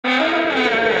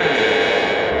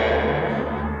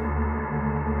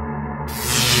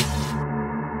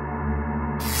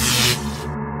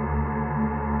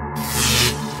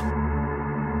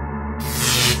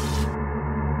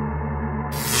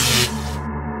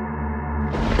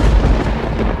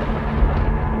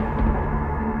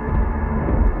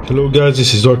Hello guys,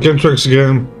 this is RogueLike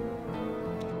again.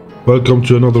 Welcome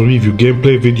to another review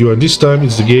gameplay video, and this time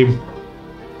it's the game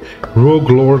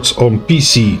Rogue Lords on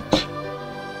PC.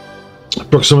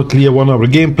 Approximately a 1 hour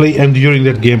gameplay, and during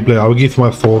that gameplay I will give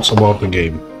my thoughts about the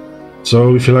game.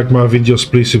 So if you like my videos,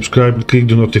 please subscribe and click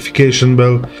the notification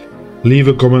bell. Leave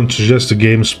a comment, suggest the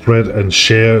game, spread and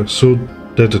share so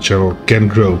that the channel can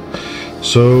grow.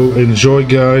 So enjoy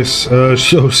guys,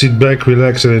 so sit back,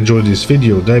 relax and enjoy this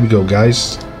video. There we go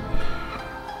guys.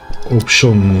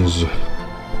 Options.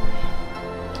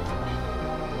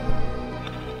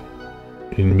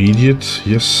 Immediate,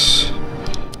 yes.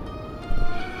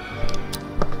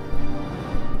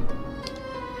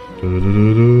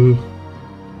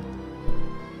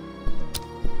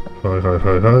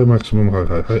 High, maximum,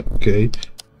 high, okay.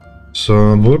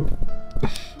 Sample.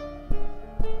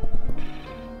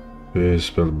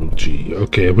 Spellbook G.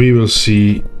 Okay, we will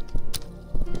see.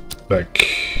 Back.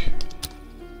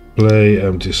 Play,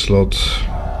 empty slot.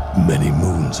 Many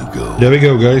moons ago, there we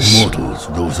go guys. mortals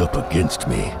rose up against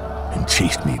me and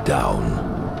chased me down.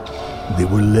 They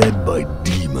were led by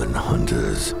demon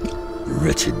hunters,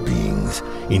 wretched beings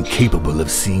incapable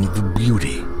of seeing the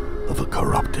beauty of a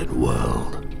corrupted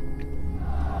world.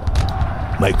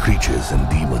 My creatures and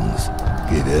demons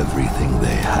gave everything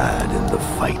they had in the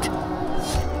fight,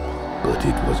 but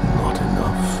it was not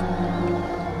enough.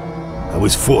 I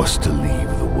was forced to leave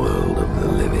the world of the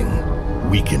living.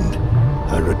 Weakened,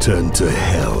 I returned to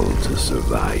hell to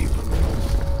survive.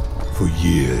 For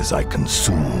years I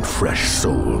consumed fresh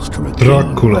souls to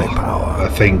regain my power, I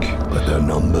think. but their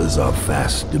numbers are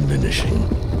fast diminishing.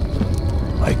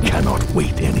 I cannot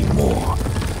wait anymore.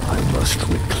 I must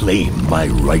reclaim my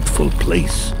rightful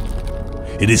place.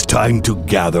 It is time to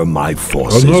gather my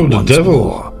forces once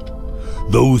more.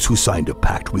 Those who signed a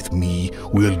pact with me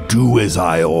will do as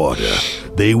I order.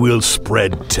 They will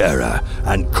spread terror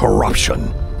and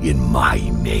corruption in my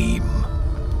name.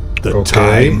 The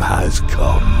time has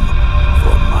come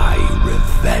for my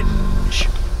revenge.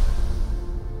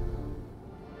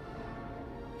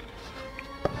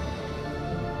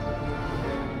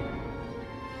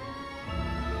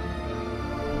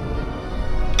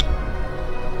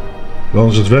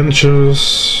 Launch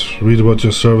adventures, read about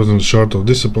your service and chart of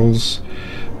disciples,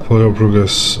 follow your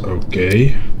progress.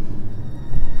 Okay.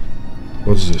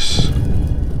 What's this?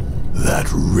 That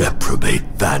reprobate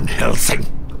Van Helsing.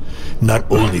 Not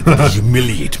only did he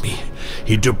humiliate me,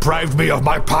 he deprived me of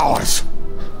my powers.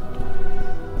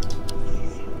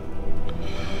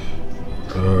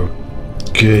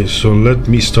 Okay, so let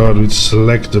me start with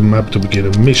select the map to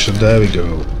begin a mission. There we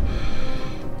go.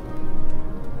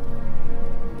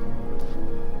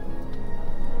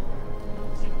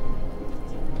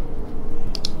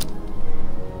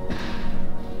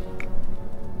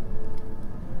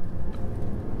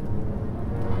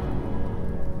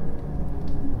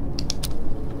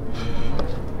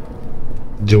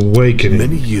 The Awakening.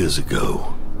 Many years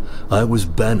ago, I was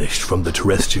banished from the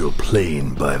terrestrial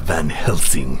plane by Van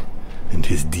Helsing and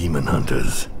his demon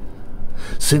hunters.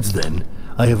 Since then,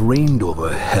 I have reigned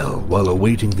over hell while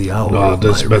awaiting the hour of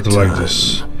that's my better return. like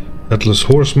this. Headless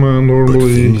Horseman But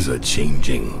normally. things are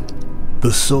changing.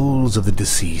 The souls of the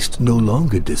deceased no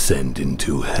longer descend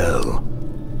into hell.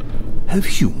 Have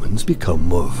humans become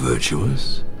more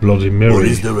virtuous? Bloody Mary. Or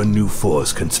is there a new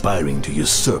force conspiring to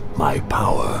usurp my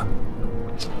power?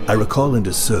 I recall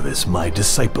into service my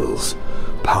disciples,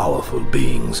 powerful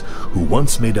beings who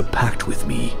once made a pact with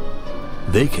me.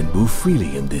 They can move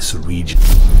freely in this region.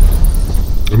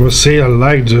 I must say I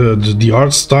like the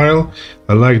art style,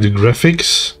 I like the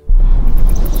graphics.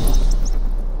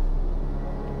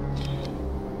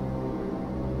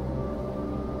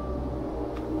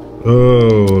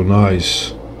 Oh,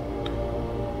 nice.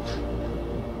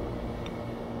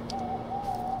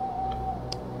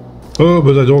 Oh,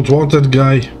 but I don't want that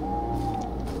guy.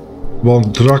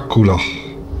 Want Dracula.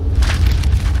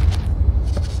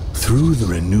 Through the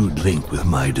renewed link with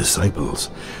my disciples,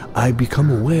 I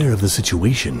become aware of the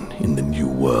situation in the new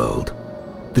world.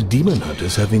 The demon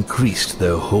hunters have increased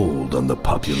their hold on the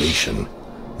population.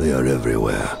 They are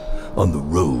everywhere, on the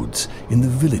roads, in the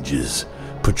villages,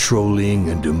 patrolling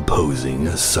and imposing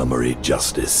a summary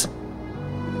justice.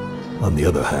 On the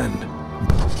other hand...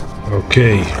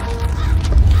 Okay.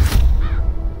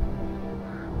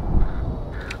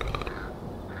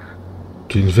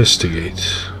 To investigate.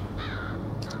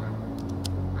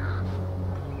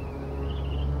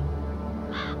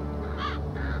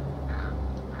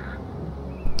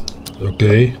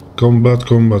 Okay, combat,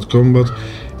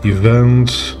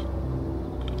 event.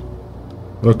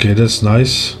 Okay, that's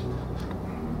nice.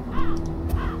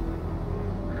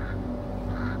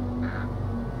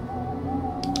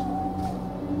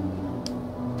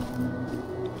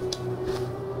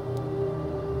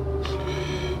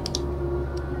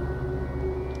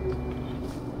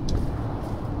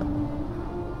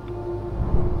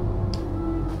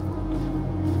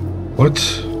 What?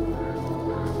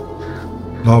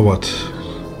 Now what?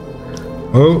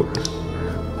 Oh.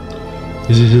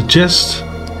 Is it a chest?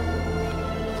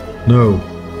 No.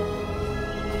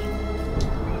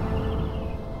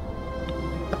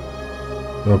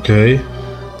 Okay.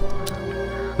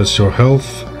 That's your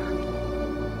health.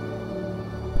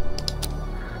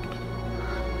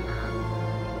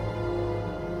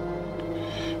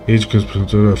 Each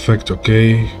conspirator effect,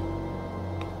 okay.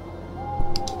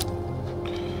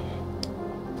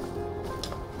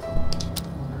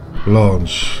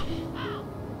 Launch.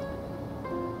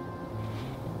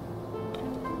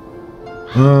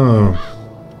 Ah.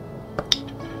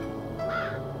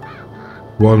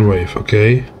 One wave,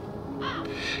 okay.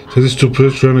 That is to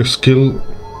pre-training skill.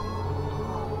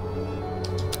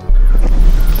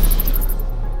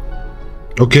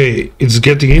 Okay, it's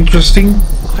getting interesting.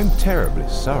 I'm terribly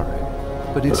sorry,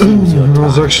 but it seems your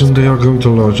transaction they are going to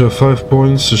launch. 5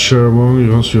 points to share among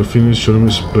you. Once you're finished, you'll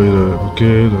misplay the.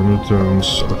 Okay, then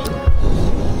returns. Okay.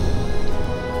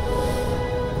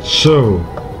 So,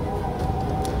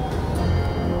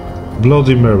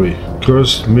 Bloody Mary,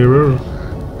 Cursed Mirror.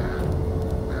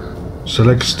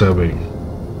 Select stabbing.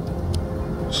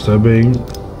 Stabbing.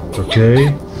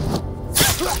 Okay.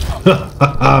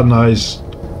 Nice.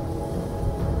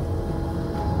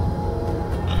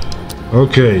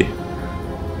 Okay.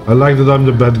 I like that I'm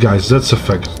the bad guys. That's a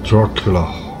fact. Dracula.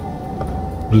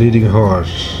 Bleeding heart.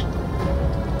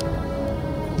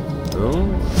 Oh.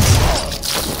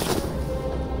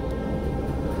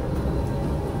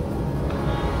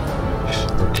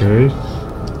 Okay.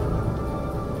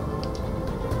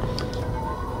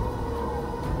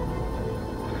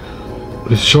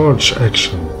 Recharge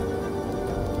action.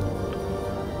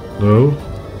 No.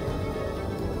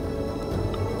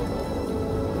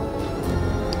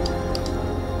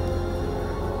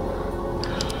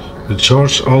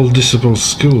 Recharge all disciple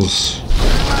skills.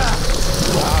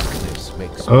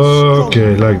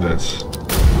 Okay, like that.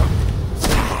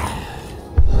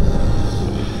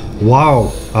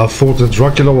 Wow, I thought that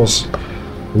Dracula was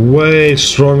way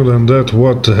stronger than that.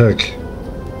 What the heck?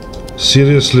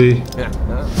 Seriously?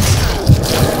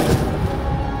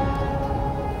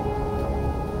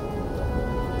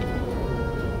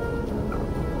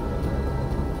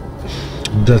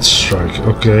 That strike,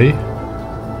 okay.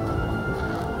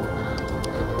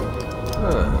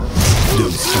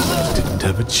 Those humans didn't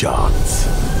have a chance.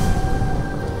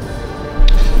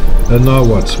 And now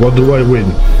what? What do I win?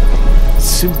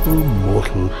 Simple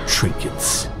mortal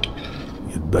trinkets.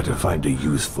 You'd better find a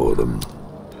use for them.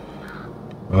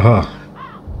 Aha.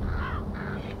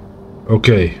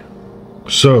 Okay.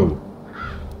 So.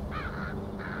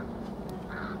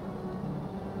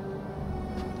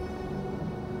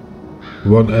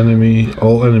 One enemy,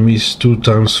 all enemies 2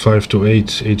 times 5 to 8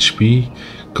 HP,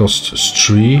 costs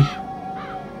 3.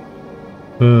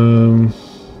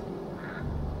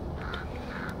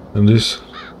 And this.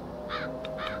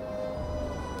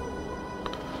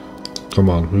 Come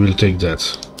on, we will take that.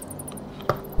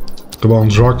 Come on,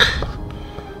 Drac.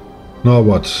 Now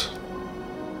what?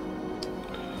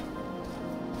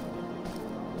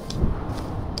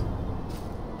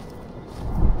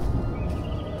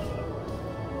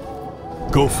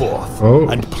 Go forth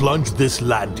and plunge this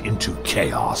land into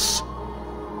chaos.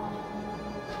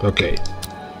 Okay.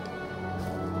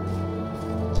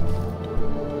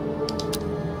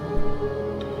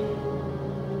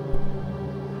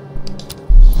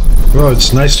 Well,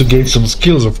 it's nice to gain some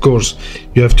skills, of course.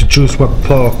 You have to choose what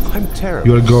path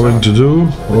you're going to do,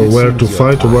 or where to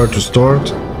fight, or where to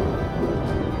start.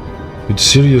 With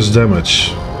serious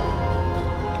damage.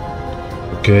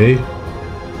 Okay.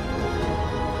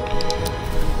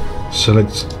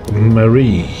 Select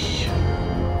Marie.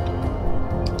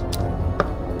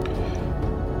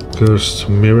 Cursed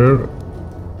Mirror.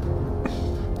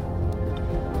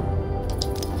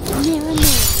 Mirror, mirror,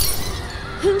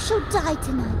 who shall die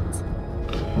tonight?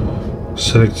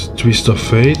 Select Twist of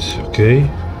Fate. Okay.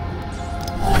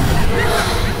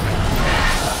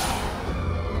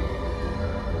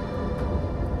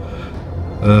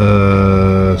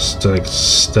 Select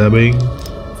Stabbing.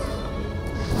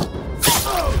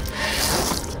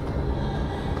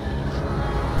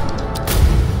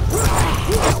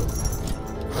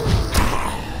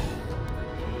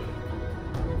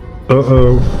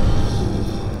 Uh-oh.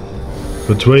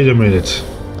 But wait a minute.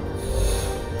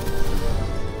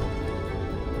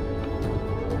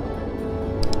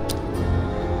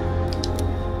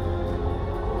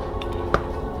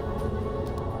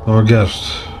 Our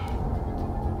guest.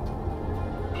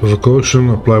 Provocation,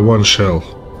 apply 1 shell.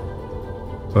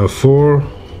 4.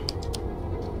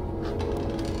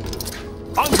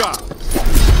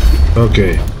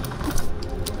 Okay.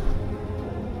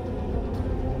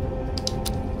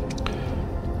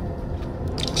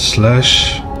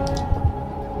 slash.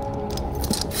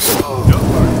 Don't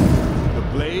worry. The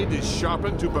blade is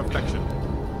sharpened to perfection.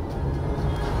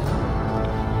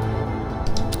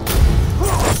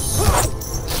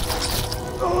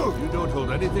 You don't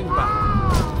hold anything back.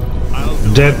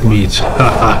 Dead meat.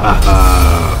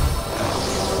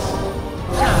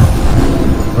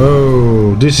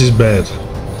 Oh, this is bad.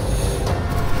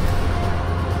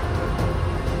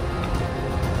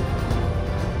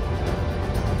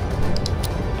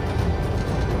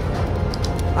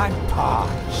 I'm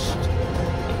parched.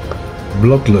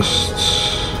 Bloodlust.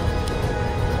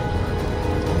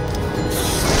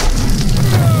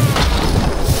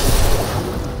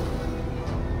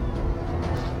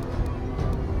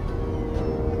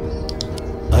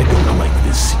 I don't like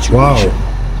this situation. Wow.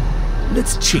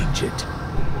 Let's change it.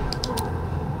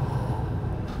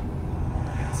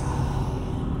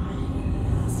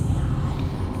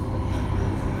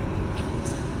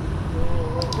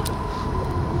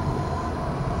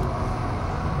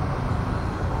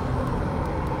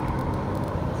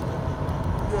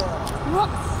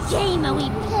 What game are we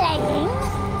playing?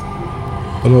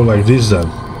 I don't like this then.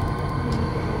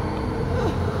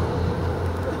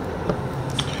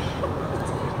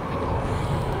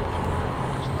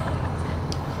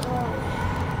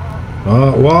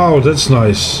 Ah, wow, that's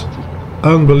nice.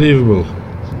 Unbelievable.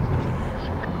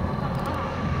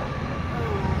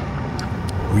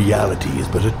 Reality is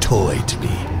but a toy to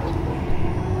me.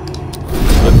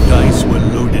 The dice were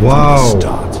loaded Wow. from the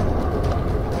start.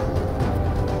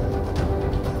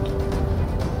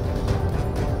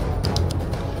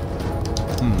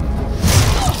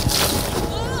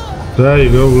 There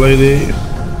you go, lady.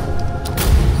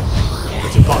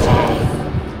 It's impossible.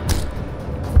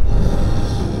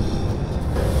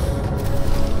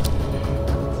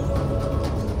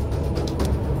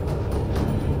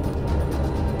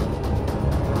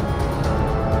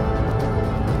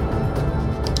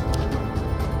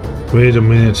 Wait a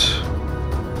minute.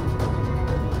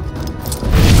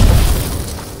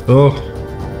 Oh.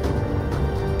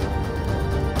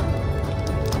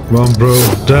 Come on, bro.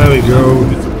 There we go.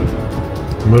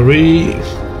 Marie.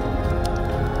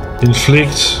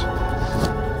 Inflict.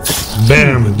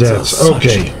 Bam. That's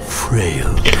okay.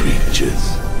 Frail creatures.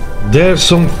 There's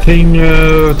something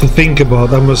to think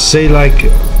about. I must say, like,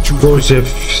 of course, if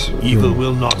Evil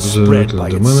will not spread by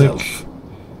itself.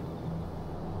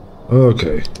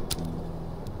 Okay.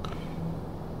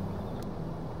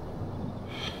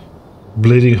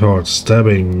 Bleeding heart,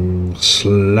 stabbing,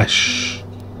 slash.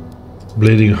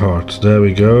 Bleeding heart. There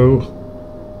we go.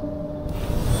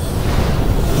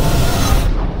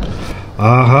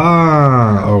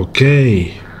 Aha.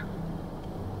 Okay.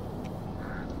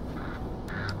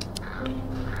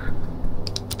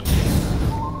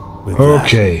 With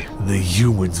Okay. that, the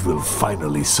humans will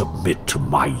finally submit to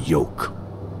my yoke.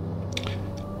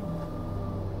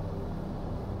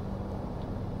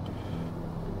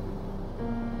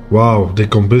 Wow,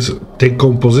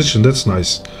 decomposition, that's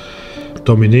nice.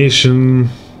 Domination.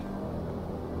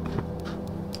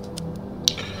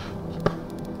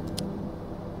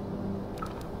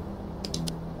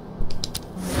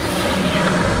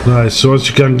 Nice, so as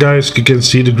you can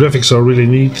see the graphics are really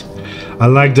neat. I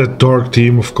like that dark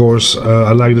theme, of course.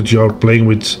 I like that you are playing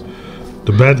with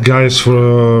the bad guys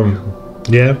for...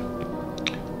 yeah.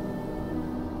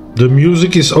 The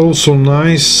music is also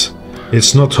nice.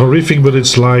 It's not horrific, but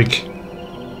it's like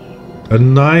a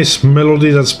nice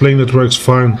melody that's playing that works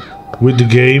fine with the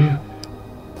game.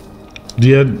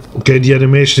 The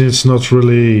animation is not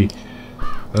really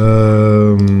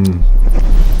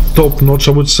top notch,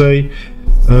 I would say.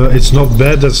 It's not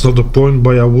bad, that's not the point,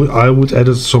 but I would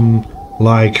add some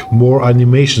like more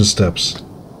animation steps.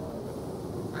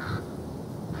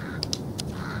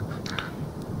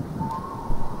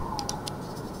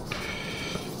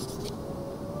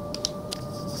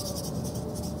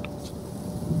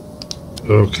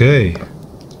 Okay.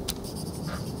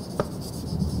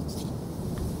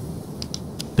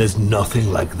 There's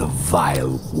nothing like the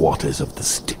vile waters of the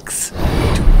Styx.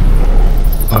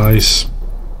 Nice.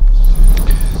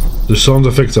 The sound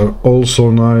effects are also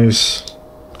nice.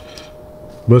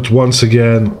 But once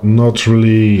again, not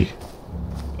really...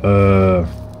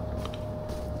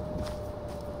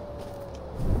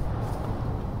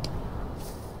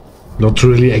 not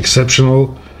really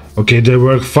exceptional. Okay, they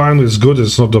work fine, it's good,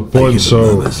 it's not the point, so...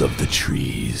 The murmurs of the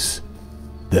trees.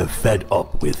 They're fed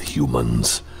up with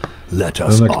humans. Let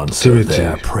us answer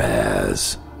their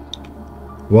prayers.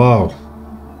 Wow.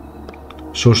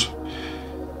 Source...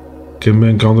 Can be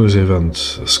encounters event.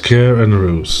 Scare and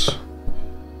ruse.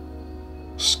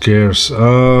 Scares.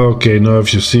 Okay, now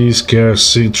if you see scarce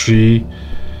C3,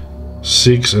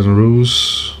 6 and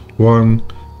ruse. 1,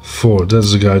 4.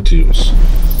 That's the guy to use.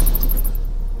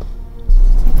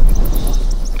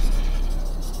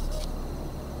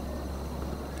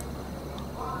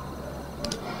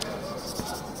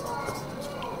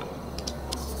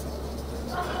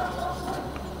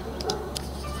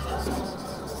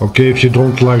 Okay, if you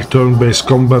don't like turn-based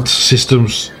combat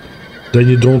systems, then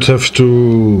you don't have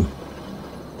to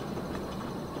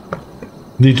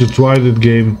need to try that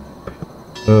game.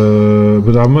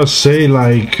 But I must say,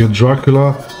 like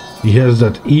Dracula, he has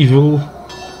that evil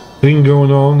thing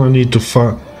going on. I need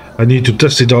to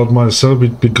test it out myself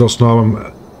because now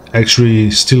I'm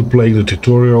actually still playing the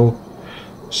tutorial.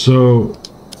 So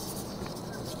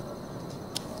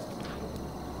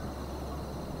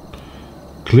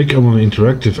click on an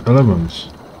interactive element.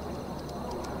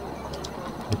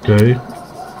 Okay.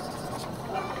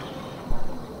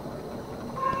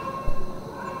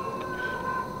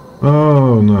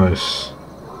 Oh, nice.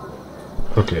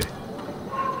 Okay.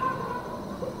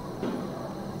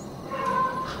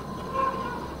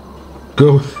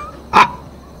 Go. Ah!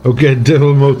 Okay,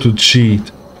 devil mode to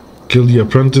cheat. Kill the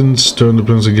apprentice, turn the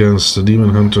apprentice against the demon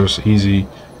hunters, easy.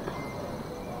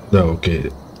 No,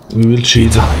 okay. We will cheat.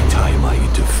 It's high time I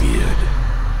interfered.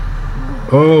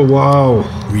 Oh, wow.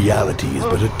 Reality is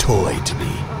but a toy to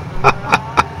me.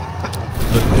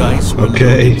 The dice were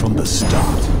Okay. loaded from the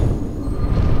start.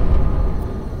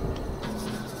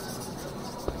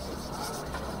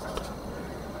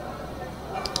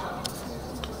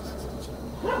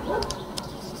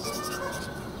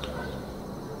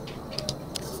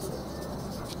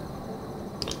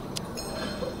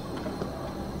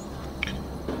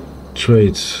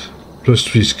 Traits.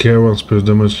 +3 scare ones per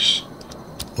damage.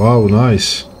 Wow,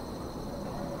 nice.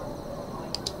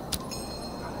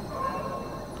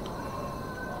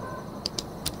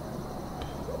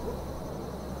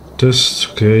 Test,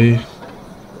 okay.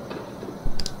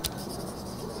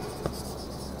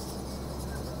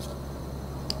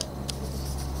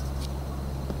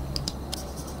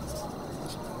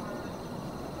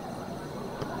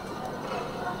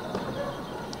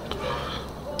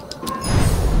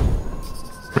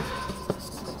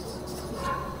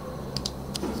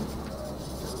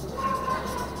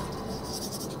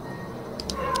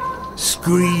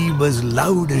 Scream as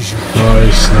loud as you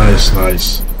Nice, nice,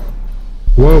 nice.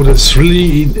 Wow, that's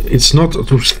really... It's not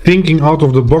thinking out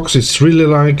of the box, it's really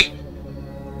like...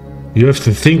 You have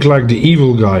to think like the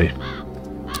evil guy.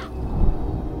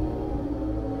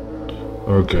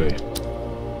 Okay.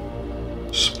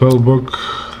 Spellbook.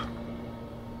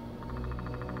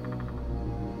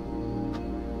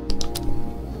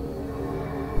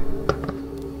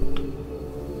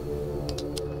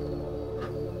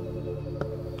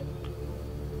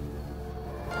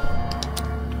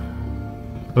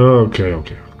 Okay,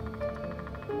 okay.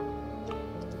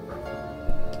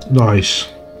 Nice.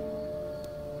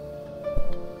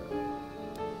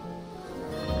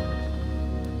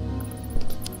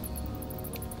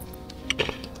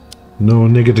 No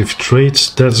negative traits,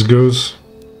 that's good.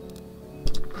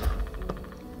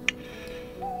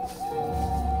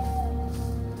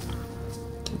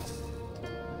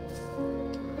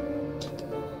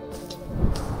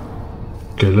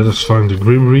 Okay, let us find the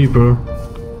Grim Reaper.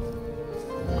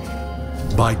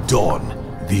 By dawn,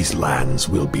 these lands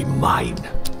will be mine.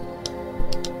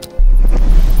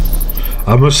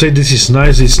 I must say this is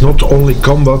nice. It's not only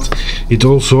combat, it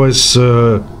also has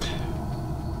the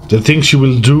things you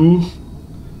will do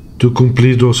to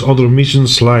complete those other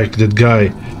missions, like that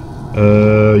guy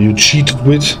you cheated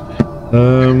with.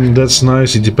 That's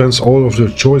nice. It depends all of your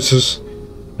choices,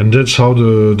 and that's how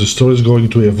the story is going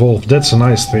to evolve. That's a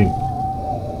nice thing.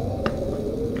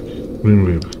 Grim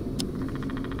Reaper.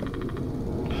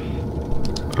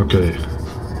 Okay.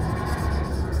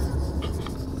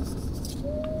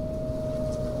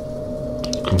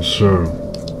 Concern.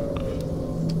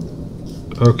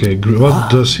 Okay, what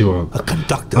does he want? A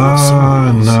conductor of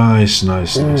ceremonies. Nice,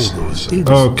 nice, All nice, those nice.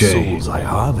 innocent Okay. souls I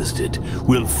harvested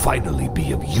will finally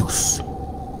be of use.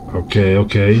 Okay,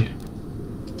 okay.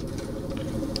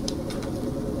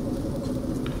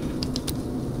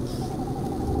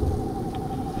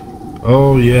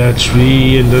 Oh yeah,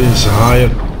 3 and then it's a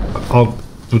higher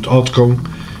output outcome.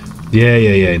 Yeah,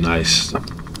 yeah, yeah, nice.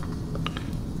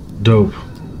 Dope.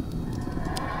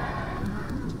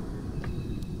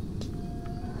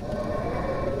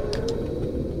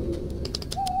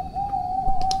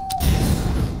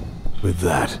 With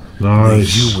that, Nice. the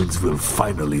humans will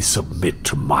finally submit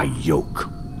to my yoke.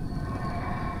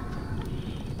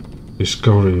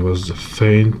 Discovery was the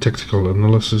feign, tactical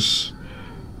analysis.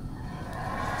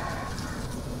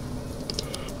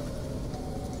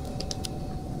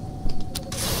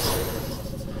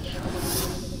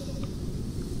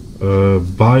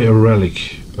 Buy a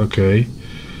relic. Okay.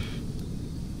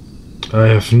 I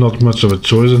have not much of a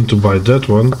choice than to buy that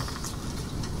one.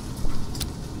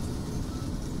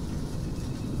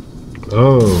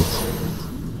 Oh.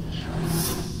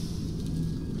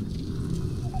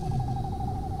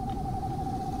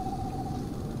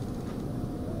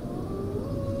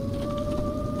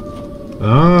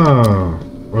 Ah,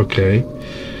 okay.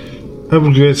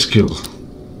 Upgrade skill.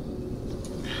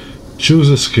 Choose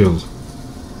a skill.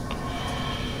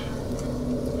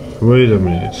 Wait a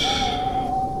minute.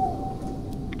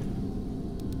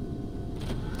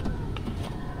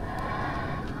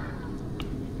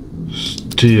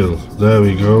 Steel. There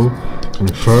we go.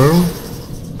 Confirm.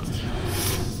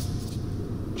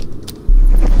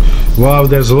 Wow,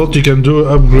 there's a lot you can do.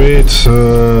 Upgrade,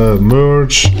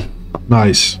 merge.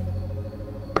 Nice.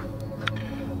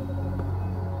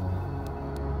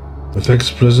 Effects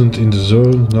present in the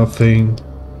zone, nothing.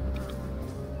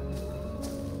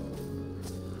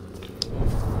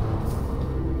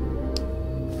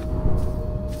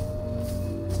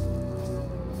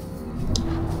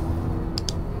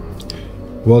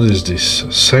 What is this?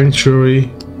 Sanctuary?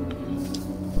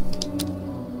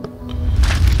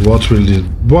 What will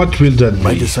that be?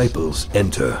 My disciples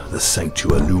enter the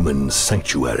Sanctua Lumen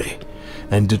sanctuary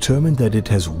and determine that it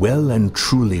has well and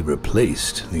truly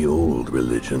replaced the old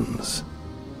religions.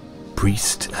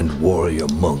 Priest and warrior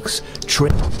monks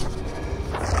train.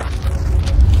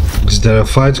 Is there a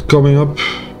fight coming up?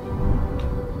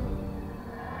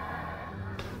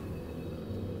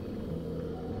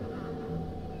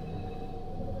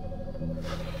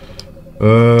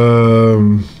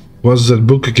 What's that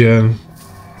book again?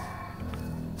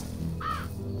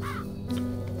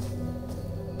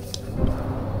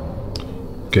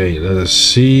 Okay, let us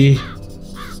see.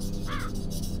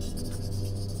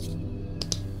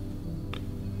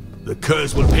 The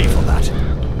curse will pay for that.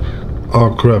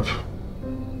 Oh crap.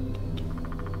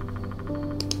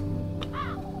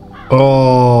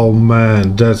 Oh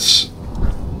man, that's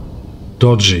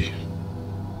dodgy.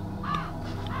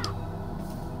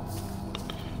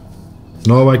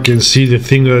 Now I can see the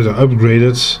thing that I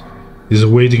upgraded is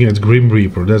waiting at Grim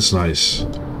Reaper. That's nice.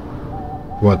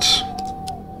 What?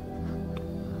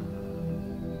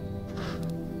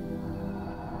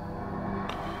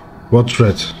 What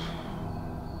threat?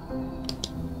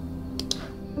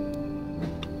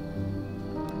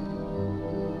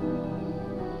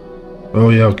 Oh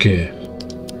yeah, okay.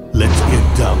 Let's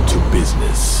get down to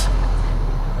business.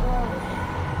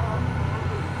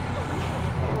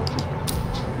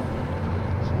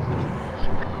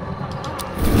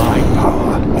 My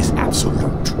power is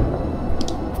absolute.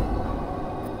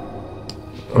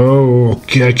 Oh,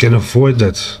 okay, I can avoid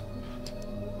that.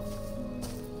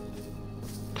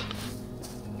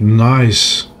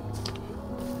 Nice.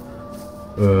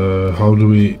 How do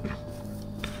we...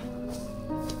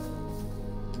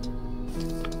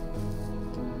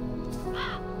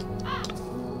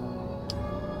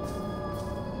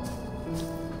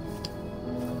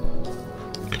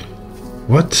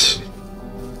 What?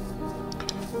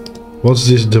 What's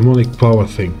this demonic power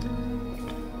thing?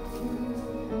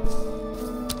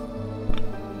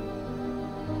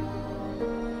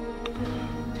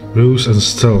 Ruse and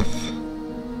stealth.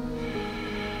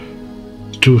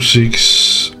 2,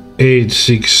 6, 8,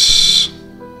 6.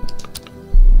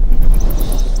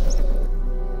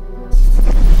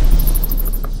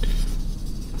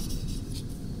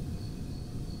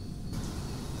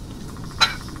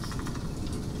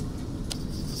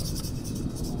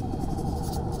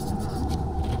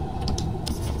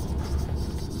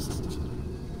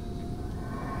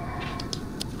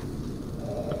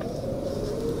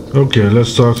 Okay,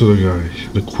 let's talk to the guy.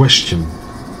 The question.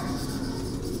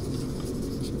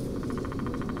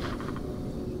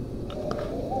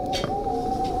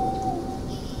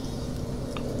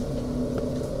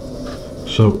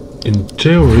 So, in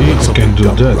theory, you can do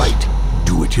that. Right.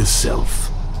 Do it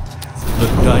yourself. The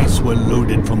dice were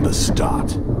loaded from the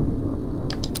start.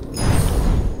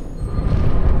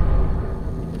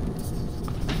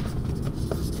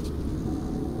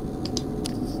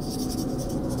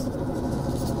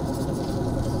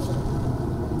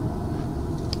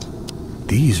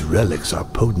 These relics are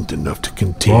potent enough to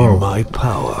contain my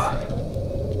power.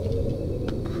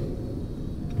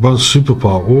 One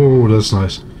superpower. Oh, that's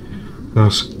nice.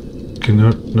 That's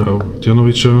cannot no. The only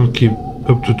which one keep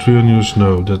up to 3 unused.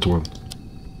 No, that one.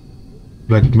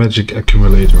 Black magic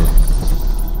accumulator.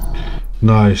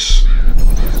 Nice.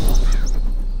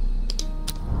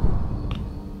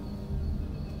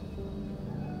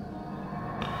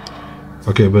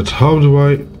 Okay, but how do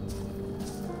I?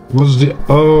 What's the?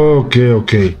 Oh, okay,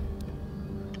 okay.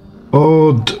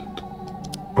 Oh,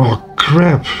 Oh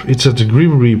crap, it's at the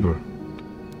Grim Reaper.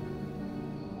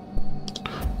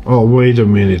 Oh, wait a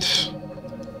minute.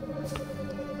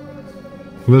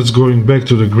 Let's going back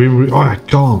to the Grim Reaper. Oh, I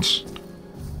can't.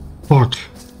 Fuck.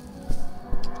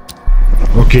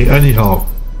 Okay, anyhow.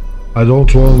 I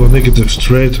don't want the negative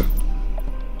straight.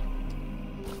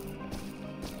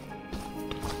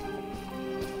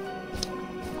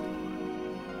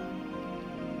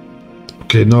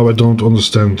 Okay, now I don't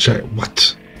understand. Check.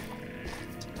 What?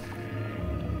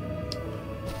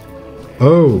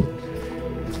 Oh.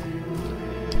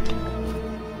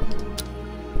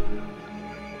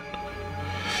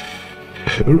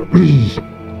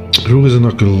 Rule is an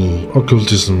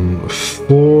occultism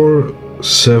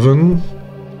 4-7.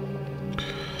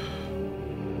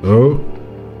 Oh.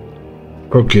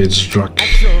 Okay, it's drug.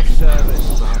 At your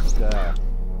service, master.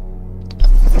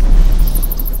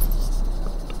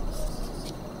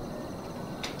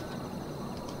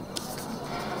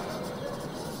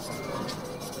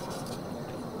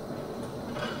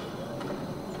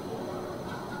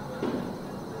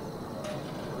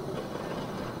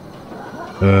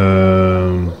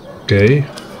 Okay.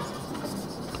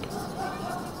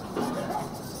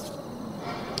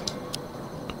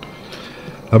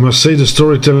 I must say the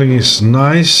storytelling is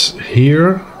nice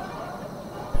here.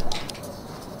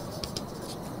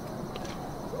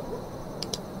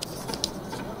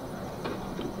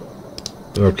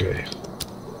 Okay.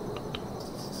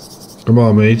 Come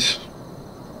on, mate.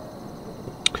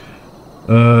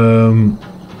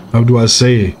 How do I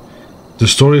say? The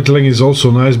storytelling is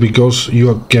also nice because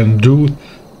you can do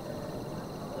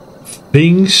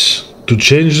things to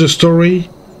change the story,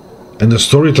 and the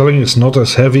storytelling is not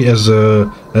as heavy as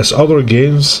other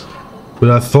games. But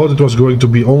I thought it was going to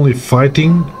be only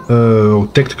fighting, or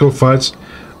tactical fights,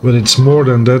 but it's more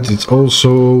than that. It's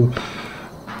also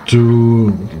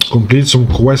to complete some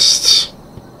quests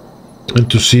and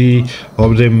to see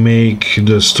how they make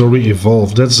the story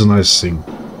evolve. That's a nice thing.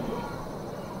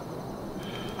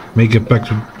 Make a pact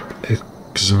with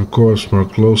of course more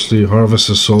closely. Harvest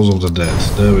the souls of the dead.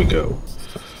 There we go.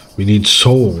 We need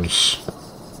souls.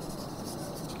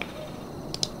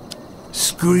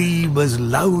 Scream as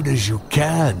loud as you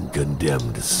can,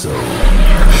 condemned soul.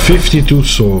 52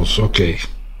 souls, okay.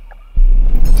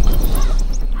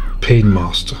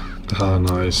 Painmaster. Ah,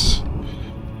 nice.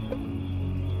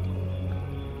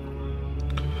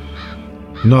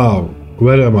 Now,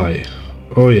 where am I?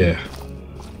 Oh yeah.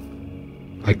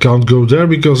 I can't go there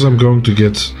because I'm going to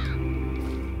get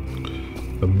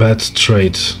a bad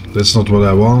trade. That's not what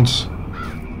I want.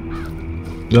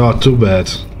 Ah, too bad.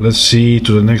 Let's see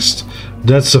to the next.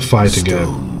 That's a fight again.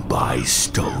 Stone by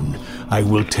stone, I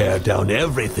will tear down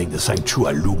everything the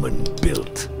Sanctua Lumen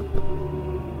built.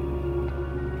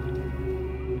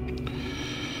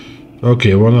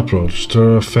 Okay, one approach.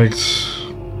 Terror effect.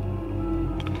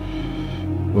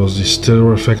 Was this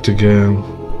terror effect again?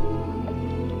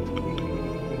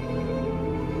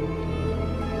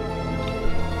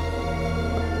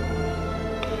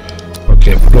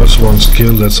 Okay, +1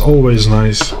 skill, that's always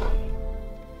nice.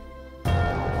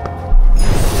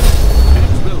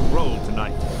 Will roll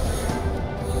tonight.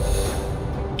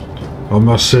 I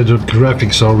must say the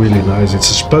graphics are really nice. It's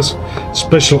a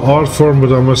special art form,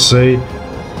 but I must say,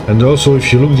 and also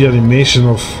if you look the animation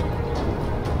of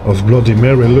Bloody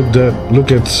Mary,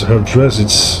 look at her dress.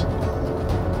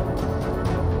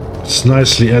 It's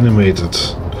nicely animated.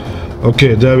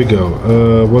 Okay, there we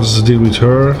go. What's the deal with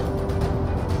her?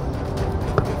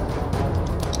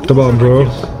 Come on, bro.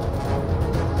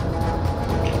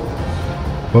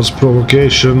 What's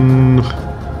provocation?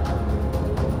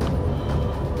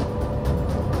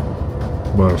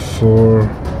 Bar 4.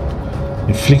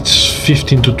 Inflicts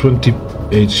 15 to 20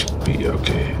 HP.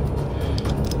 Okay.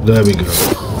 There we go.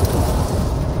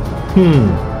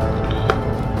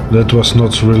 That was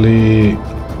not really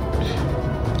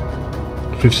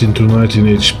 15 to 19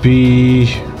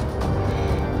 HP.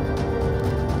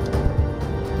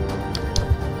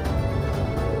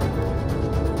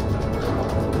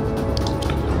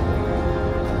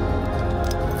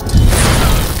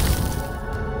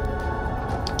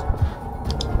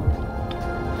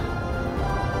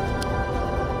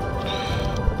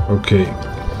 Okay.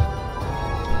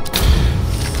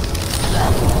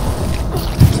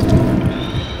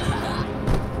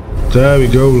 There we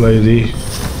go, lady.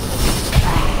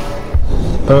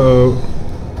 Uh-oh.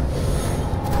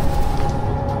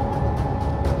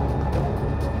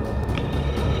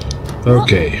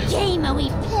 Okay. What game are we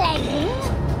playing?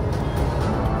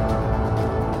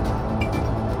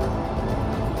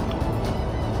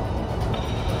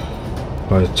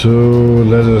 By 2,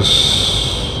 let us...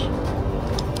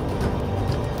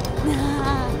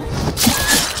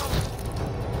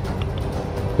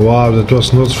 Wow, that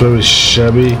was not very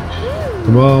shabby.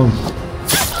 Come on.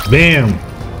 Bam!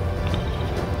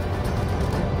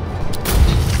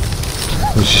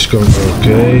 This is going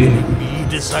okay. Me,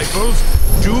 disciples?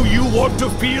 Do you want to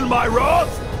feel my wrath?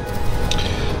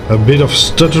 A bit of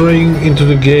stuttering into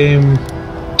the game.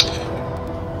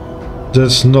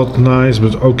 That's not nice,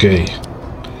 but okay.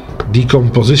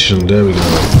 Decomposition, there we go.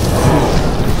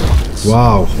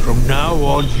 Wow. From now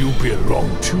on, you belong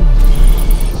to me.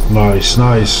 Nice,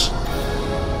 nice.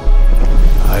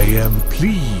 I am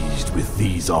pleased with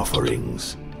these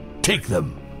offerings. Take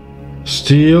them.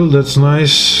 Steel, that's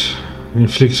nice.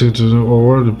 Inflicts it to the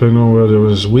ore, depending on where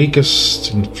it is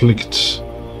weakest. Inflict.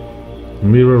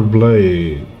 Mirror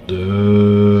blade.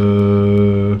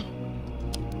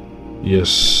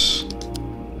 Yes.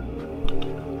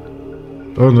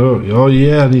 Oh no. Oh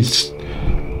yeah,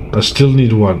 I still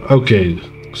need one. Okay,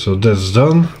 so that's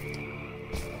done.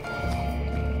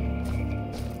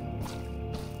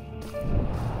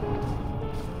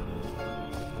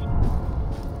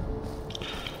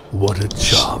 What a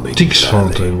charming Styx valley.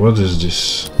 fountain. What is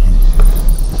this?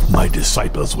 My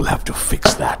disciples will have to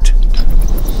fix that.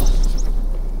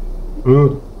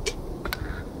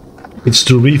 It's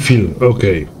to refill.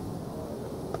 Okay.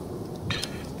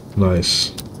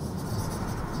 Nice.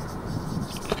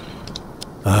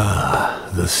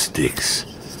 The Styx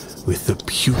with the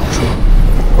putrid.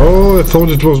 Oh, I thought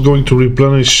it was going to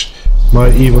replenish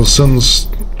my evil sons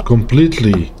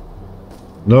completely.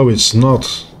 No, it's not.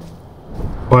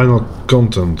 Final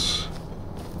content.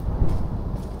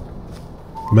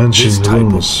 Mention This type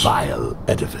runes. of vile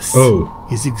edifice Oh.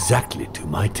 is exactly to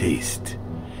my taste.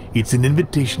 It's an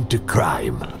invitation to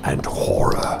crime and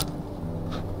horror.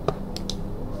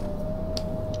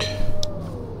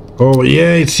 Oh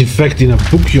yeah, it's in fact in a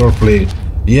book you're playing.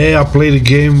 Yeah, I played a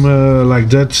game like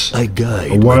that I a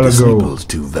guide while my ago. disciples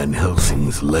to Van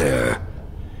Helsing's lair.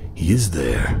 He is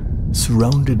there,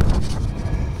 surrounded.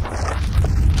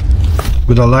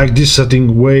 But I like this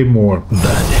setting way more.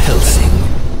 Van Helsing.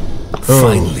 Oh.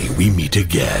 Finally, we meet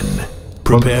again.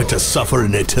 Prepare to suffer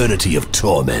an eternity of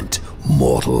torment,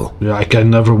 mortal. Yeah, I can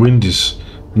never win this.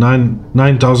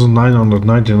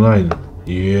 9,999.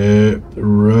 Yeah,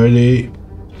 really?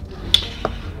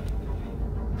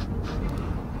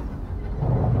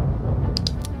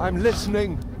 I'm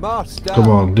listening, Master. Come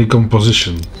on,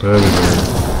 decomposition. There we go.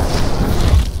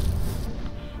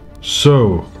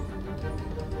 So.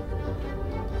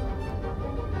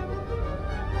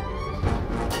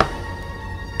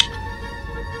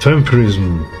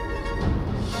 Vampirism.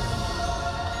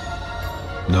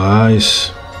 Nice.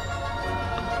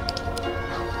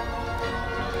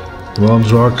 One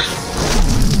rock.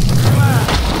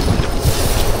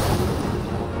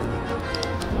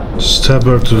 Stab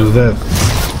her to the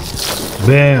death.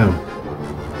 Bam!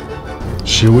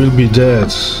 She will be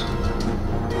dead.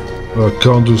 I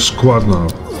can't do squat now.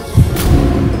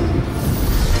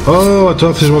 Oh, I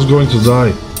thought this was going to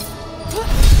die.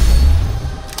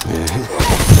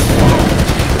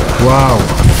 Wow.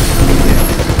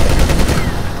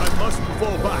 I must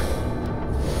fall back.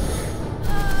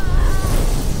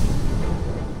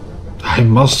 I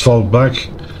must fall back.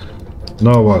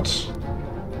 Now what?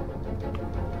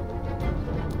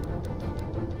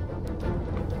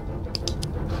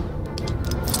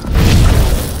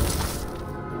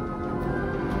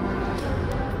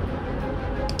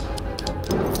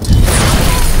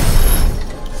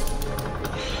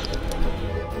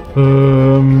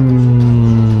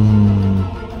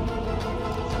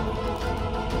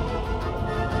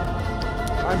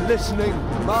 I'm listening,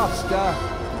 Master.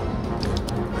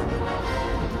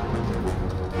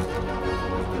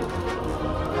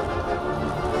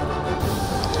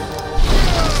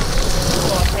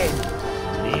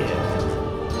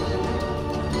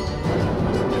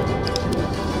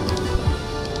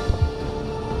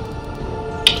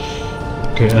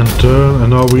 Okay, and turn, and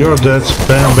now we are dead.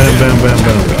 Bam, bam, bam, bam,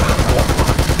 bam.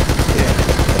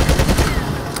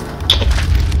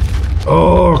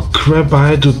 Oh crap, I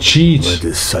had to cheat. My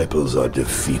disciples are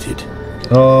defeated.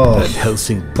 Oh, Van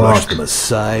Helsing brushed fuck. them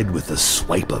aside with the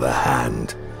swipe of a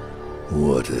hand.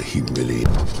 What a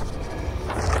humiliation.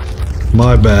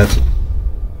 My bad.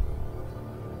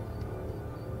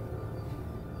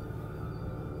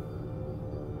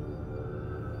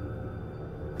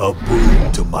 A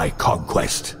boon to my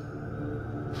conquest.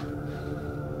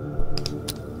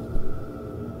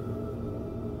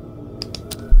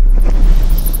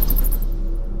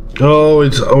 Oh,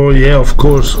 it's, oh yeah, of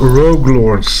course, rogue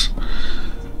lords.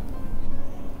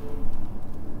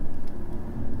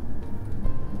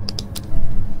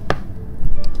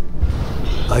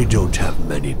 I don't have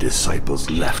many disciples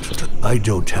left. I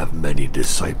don't have many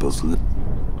disciples left.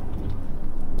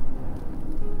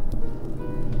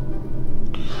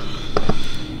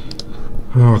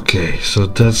 Okay, so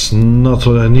that's not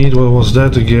what I need. What was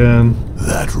that again?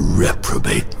 That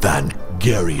reprobate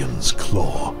Vangarian's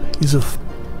claw is a...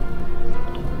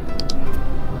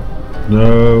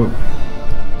 No.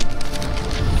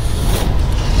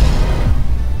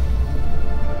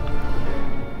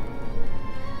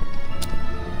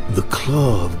 The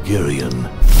claw of Garion.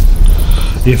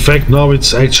 In fact, now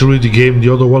it's actually the game. The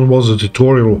other one was a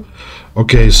tutorial.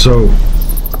 Okay, so...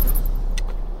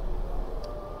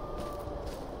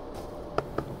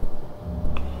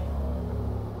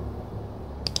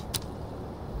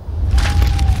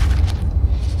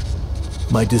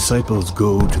 My disciples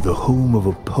go to the home of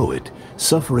a poet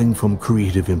suffering from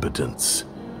creative impotence.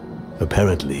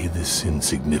 Apparently, this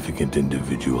insignificant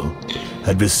individual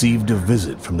had received a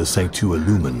visit from the Sanctua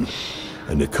Lumen,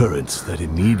 an occurrence that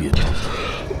immediately...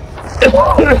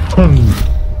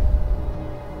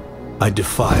 I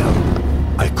defile,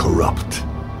 I corrupt,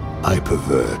 I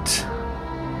pervert.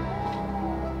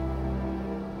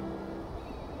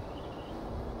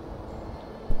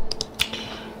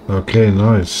 Okay,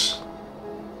 nice.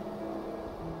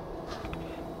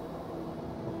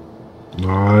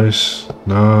 Nice,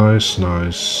 nice,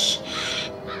 nice.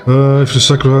 If you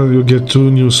sacrifice, you get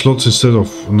 2 new slots instead of...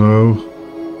 No.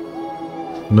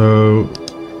 No.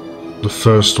 The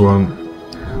first one.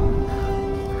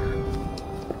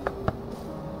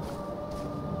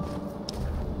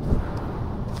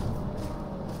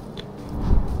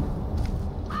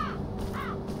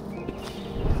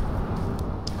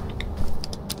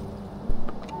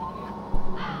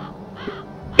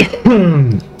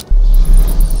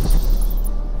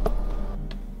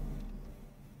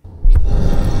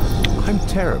 I'm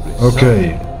terribly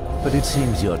Okay. sorry, but it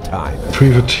seems your time.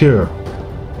 Privateer.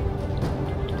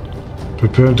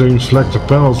 Prepare to inflict a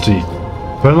penalty.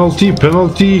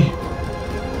 Penalty.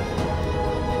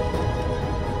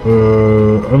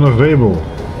 Unavailable.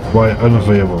 Why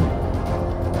unavailable?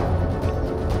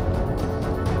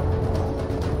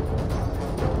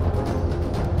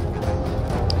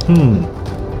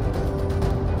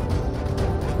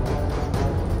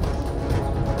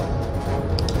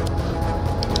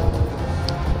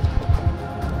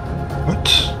 What?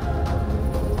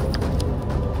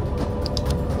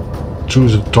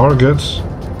 Choose a target.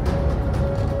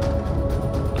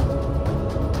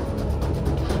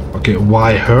 Okay,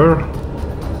 why her?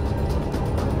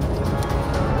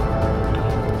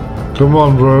 Come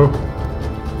on, bro.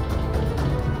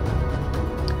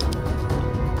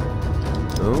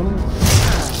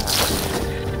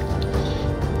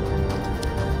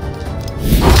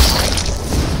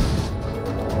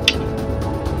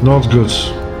 Not good.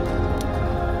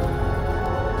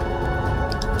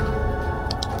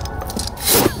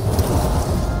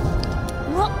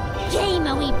 What game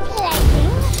are we playing?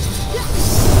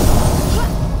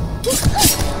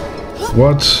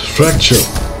 What? Fracture.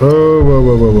 Oh,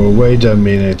 whoa, wait a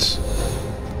minute.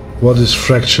 What is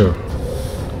fracture?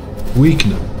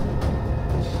 Weakness.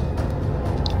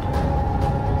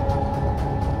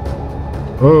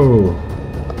 Oh.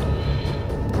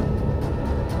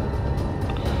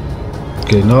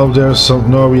 Okay, now there's some...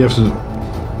 Now we have to...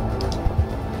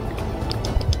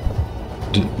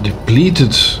 deplete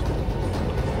it.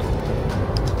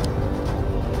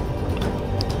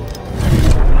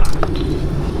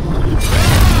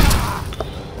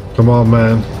 Come on,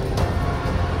 man.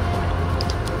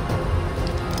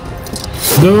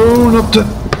 No, not the...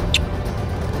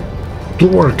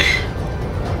 dork.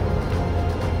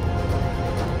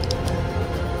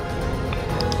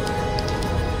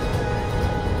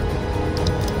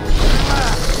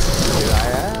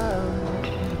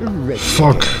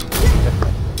 Fuck.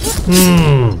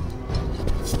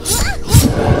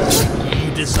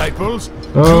 Disciples,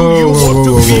 Oh, do you want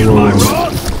to feel my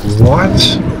wrath? What?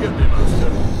 Forgive me,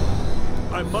 Master.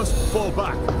 I must fall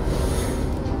back.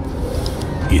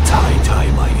 It's high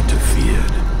time I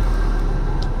interfered.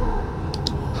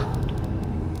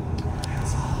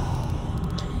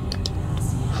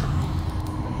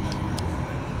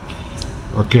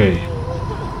 Okay.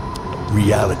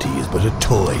 Reality is but a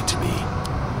toy to me.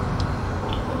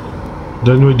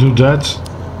 Then we do that.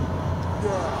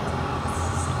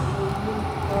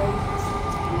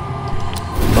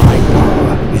 My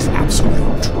power is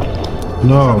absolute.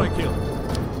 No. I kill.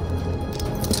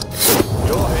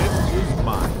 Your head is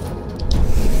mine.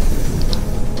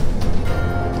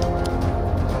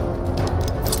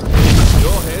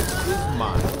 Your head is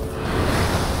mine.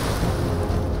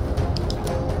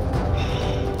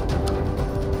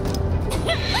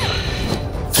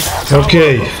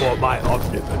 Okay. Before my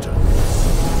omnipotence.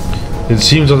 It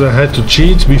seems that I had to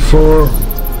cheat before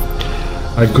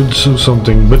I could do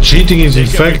something, but cheating is in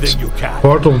fact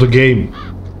part of the game.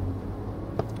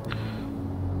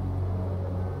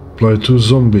 Apply 2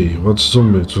 zombie. What's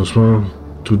zombie? Transform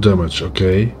 2 damage.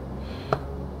 Okay.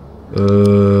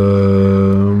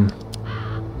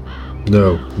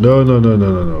 No.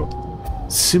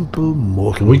 Simple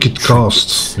mortal. Wicked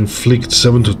cast. Inflict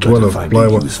 7 to 12. Apply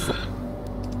 1.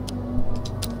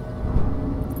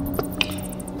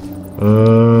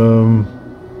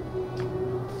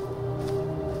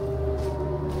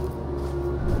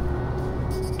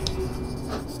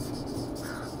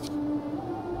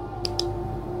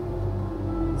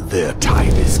 Their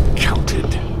time is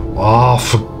counted. Ah,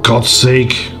 for God's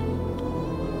sake.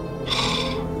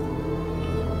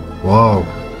 Wow.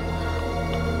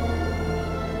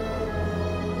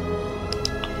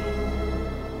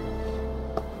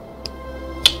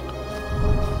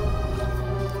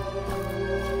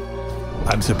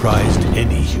 I'm surprised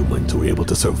any humans were able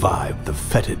to survive the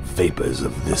fetid vapors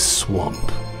of this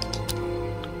swamp.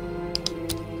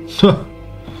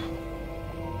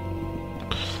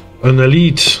 An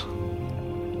elite.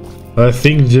 I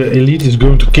think the elite is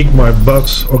going to kick my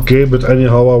butt. Okay, but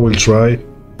anyhow I will try.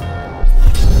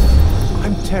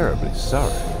 I'm terribly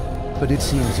sorry, but it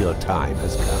seems your time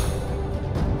has come.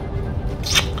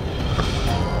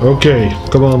 Okay,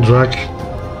 come on, Drac.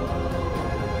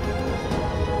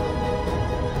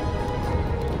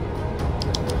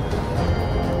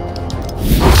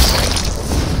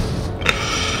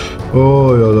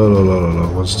 Oh, la.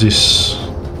 What's this?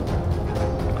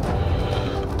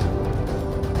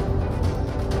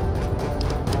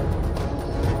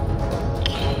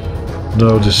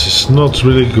 No, this is not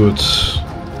really good.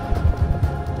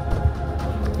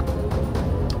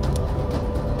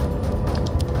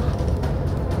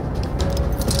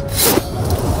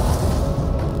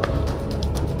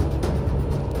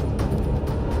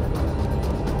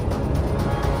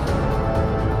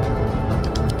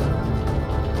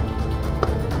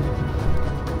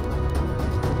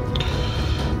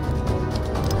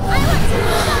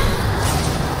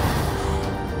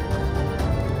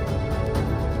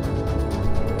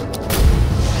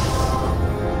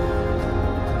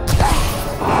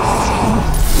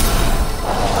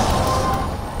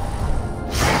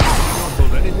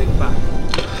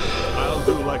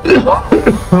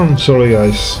 I'm sorry,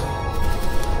 guys.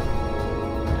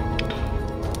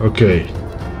 Okay.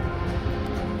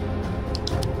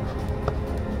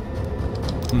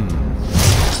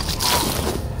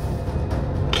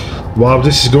 Wow,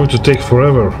 this is going to take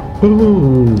forever.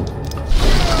 Ooh.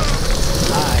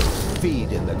 I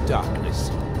feed in the darkness.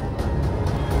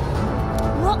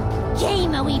 What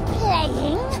game are we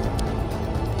playing?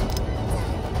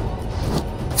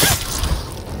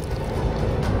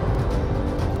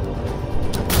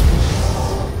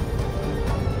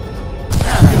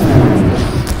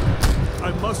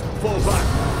 I must fall back.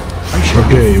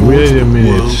 Okay, wait a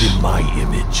minute. World in my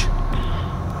image.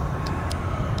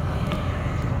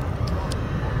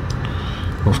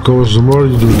 Of course, the more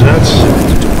you do that,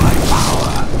 To my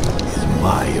power is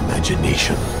my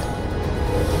imagination.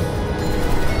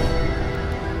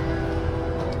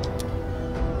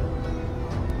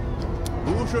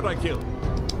 Who should I kill?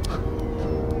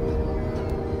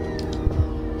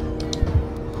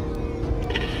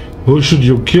 who should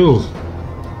you kill?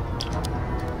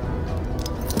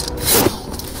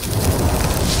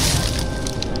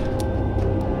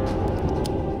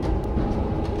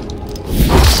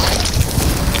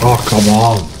 Oh, come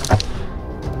on.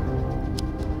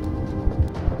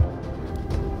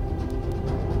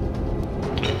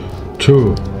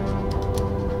 Two.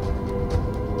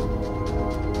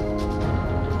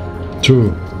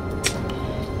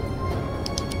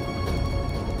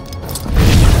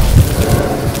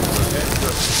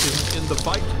 In the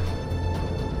fight?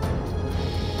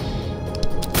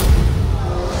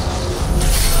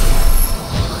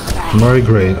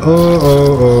 Migraine.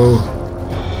 Oh.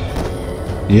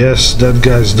 Yes, that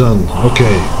guy's done.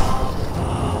 Okay.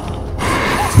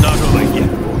 Not over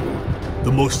yet.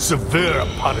 The most severe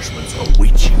punishments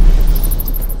await you.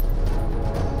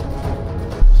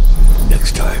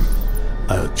 Next time,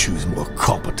 I'll choose more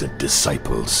competent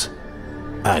disciples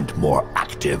and more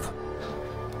active.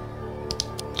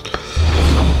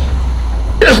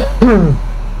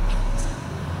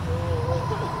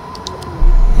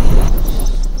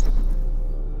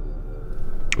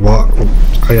 What?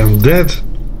 I am dead?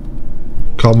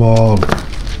 Come on.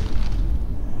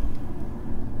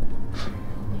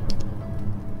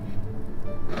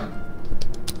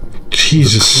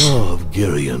 Jesus. The claw of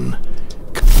Girion.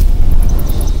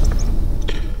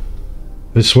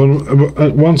 It's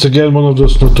once again one of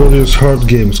those notorious hard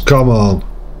games. Come on.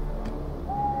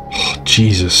 Oh,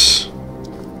 Jesus.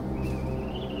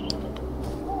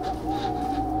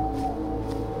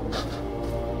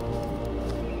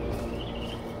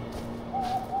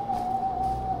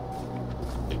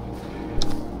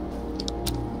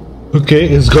 Okay,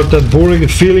 it's got that boring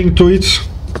feeling to it.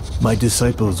 My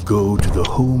disciples go to the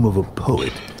home of a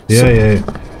poet. Yeah.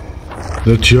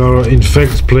 That you are in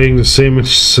fact playing the same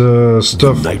stuff.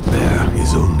 The nightmare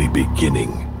is only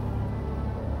beginning.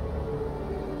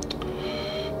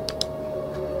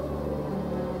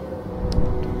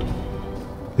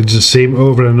 It's the same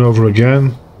over and over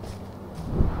again.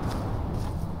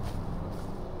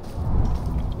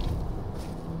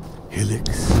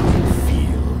 Hillocks and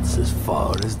fields as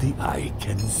far as the eye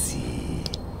can see.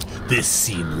 This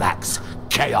scene lacks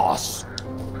chaos.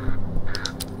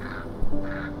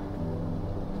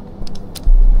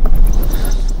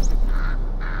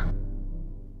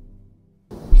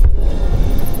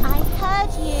 I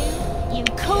heard you. You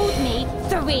called me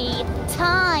 3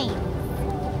 times.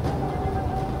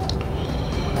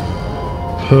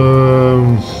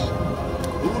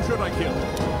 Who should I kill?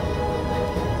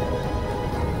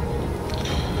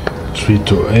 3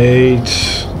 to 8.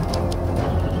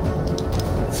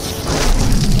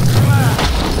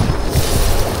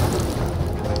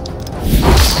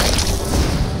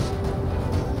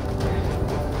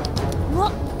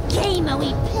 What game are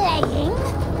we playing?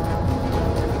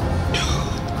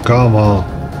 Come on.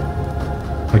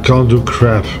 I can't do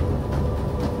crap.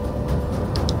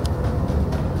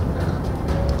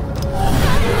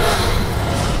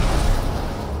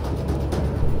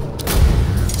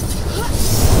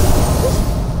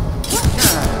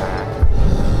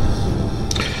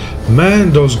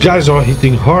 Man, those guys are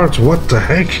hitting hard. What the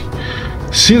heck?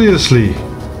 Seriously?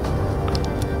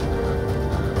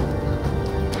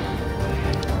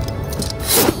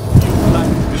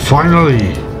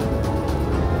 Finally.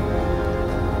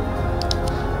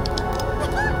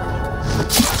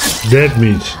 Dead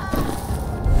meat.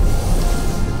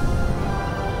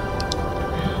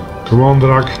 Come on,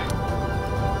 Drak.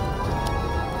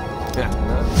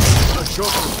 A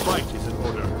short fight is in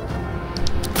order.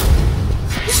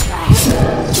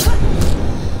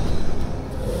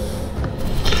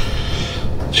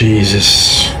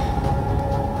 Jesus.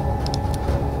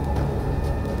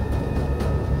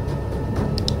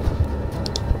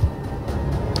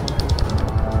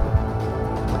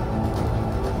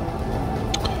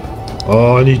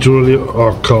 Oh, I need to really...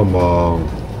 Oh, come on.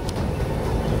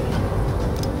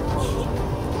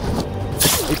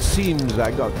 It seems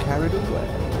I got carried away.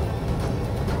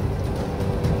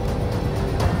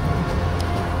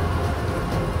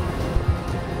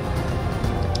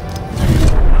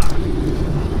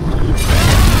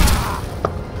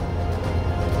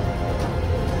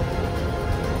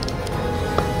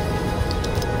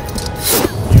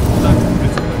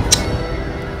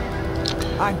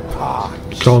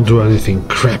 Can't do anything.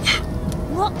 Crap.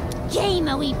 What game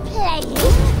are we playing?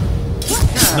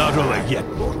 Not over yet,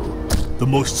 mortal. The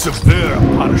most severe of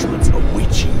punishments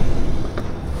await you.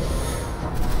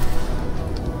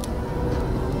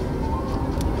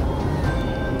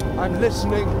 I'm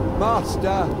listening,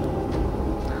 Master.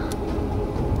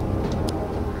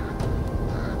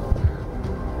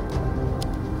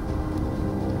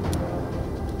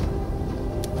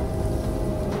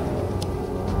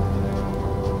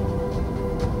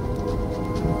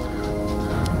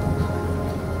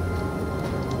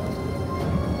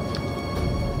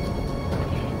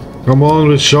 Come on,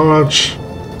 recharge.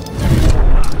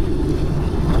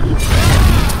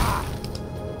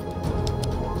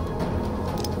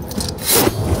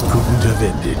 Couldn't have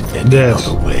ended any Dead.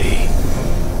 other way.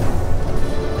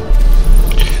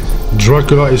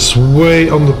 Dracula is way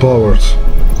underpowered.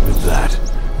 With that,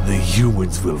 the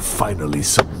humans will finally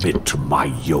submit to my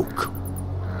yoke.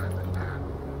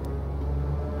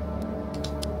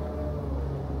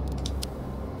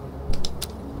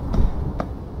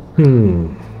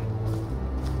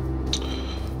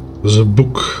 There's a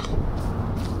book.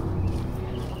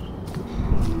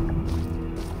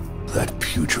 That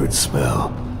putrid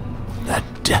smell, that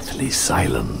deathly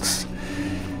silence.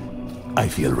 I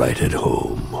feel right at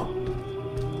home.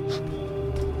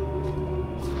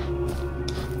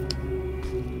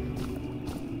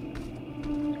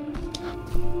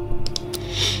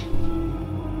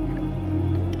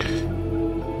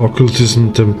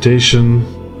 Occultism Temptation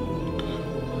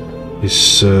is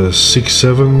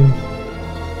 6-7.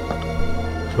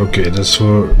 Okay, that's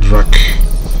for Drak.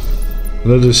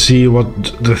 Let us see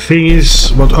what the thing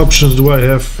is. What options do I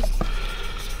have?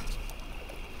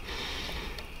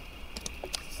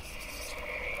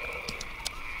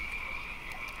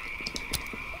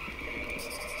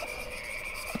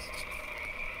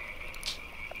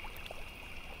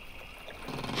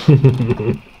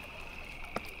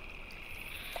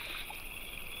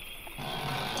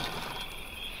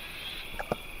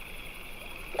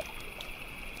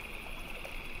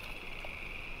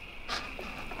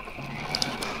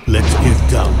 Let's get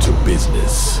down to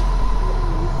business.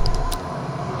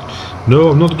 No,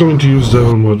 I'm not going to use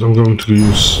devil mode. I'm going to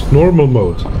use normal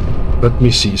mode. Let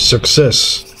me see.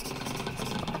 Success.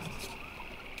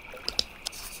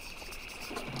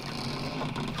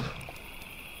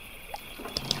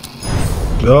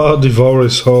 Ah, devour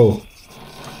his hull.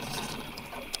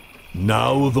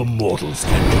 Now the mortals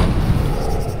can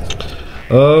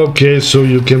come. Okay, so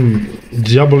you can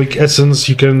diabolic essence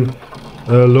you can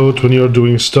load when you're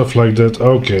doing stuff like that.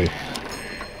 Okay.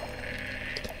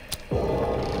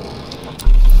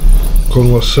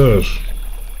 Connoisseur.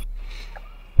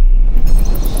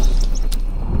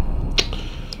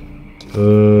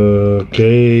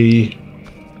 Okay.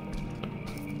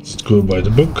 Let's go by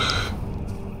the book.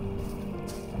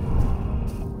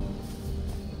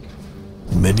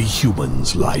 Many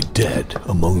humans lie dead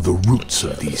among the roots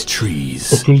of these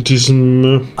trees.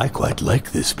 Occultism. I quite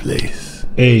like this place.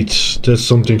 8. That's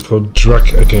something for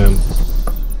Drac again.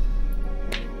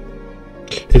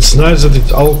 It's nice that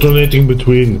it's alternating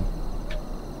between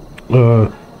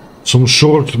some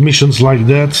short missions like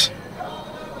that.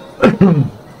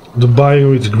 The buying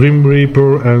with Grim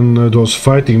Reaper and those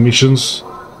fighting missions.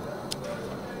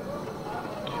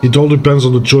 It all depends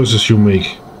on the choices you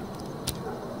make.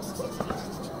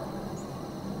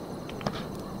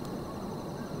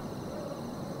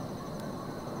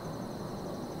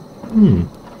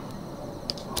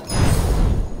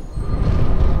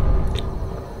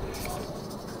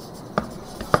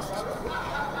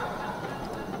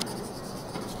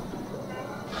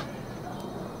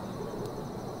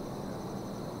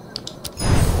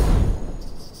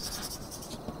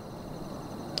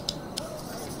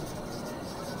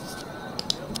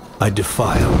 I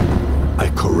defile,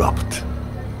 I corrupt,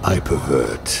 I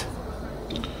pervert.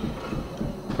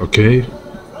 Okay.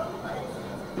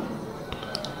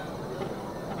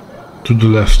 To the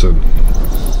left then.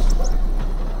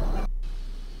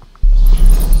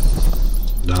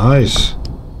 Nice.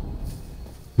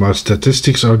 My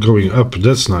statistics are going up,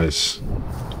 that's nice.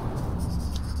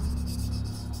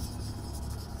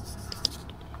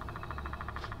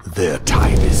 Their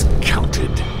time is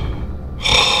counted.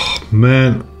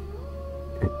 Man.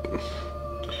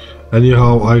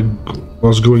 Anyhow, I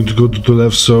was going to go to the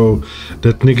left, so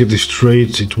that negative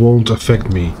trait, it won't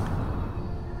affect me.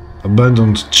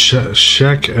 Abandoned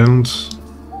shack and...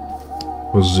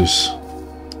 what's this?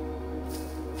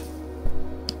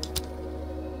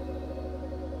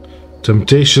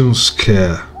 Temptation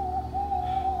scare.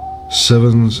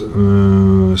 7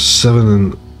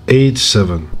 and 8,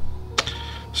 7.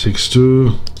 6,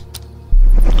 2.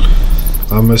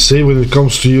 I must say, when it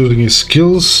comes to using his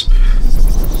skills,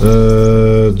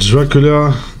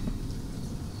 Dracula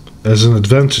has an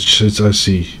advantage, I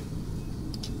see.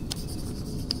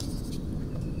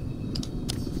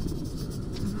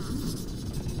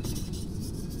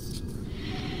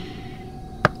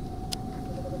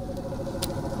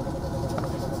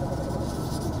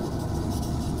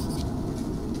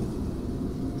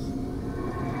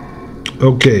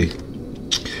 Okay.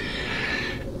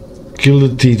 Kill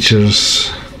the teachers.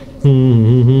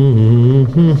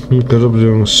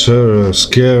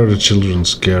 Scare the children,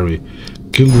 scary.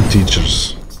 Kill the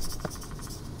teachers.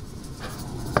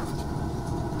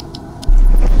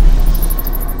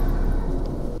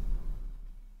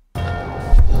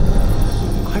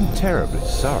 I'm terribly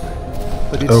sorry,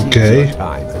 but it Okay. seems your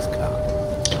time has come.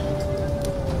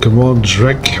 Come on,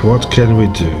 Drac, what can we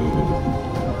do?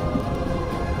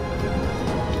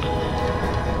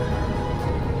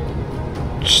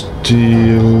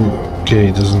 Steal.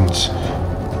 Okay, doesn't.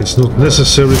 It's not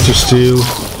necessary to steal.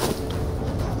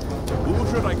 Who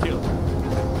should I kill?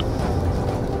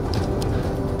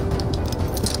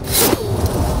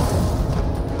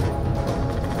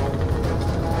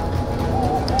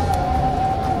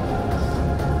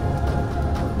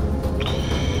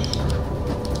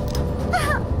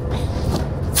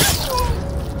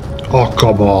 Oh,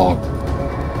 come on.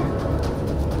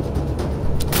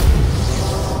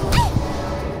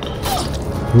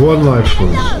 One life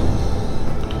full.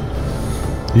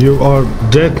 You are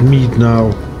dead meat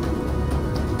now.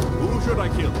 Who should I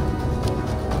kill?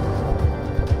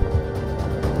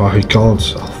 Oh, he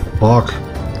can't. Oh, fuck.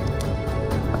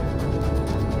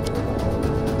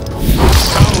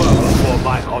 Power for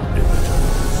my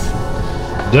omnipotence.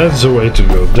 That's the way to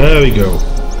go. There we go.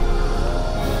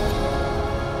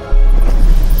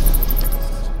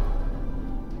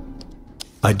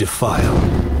 I defile,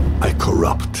 I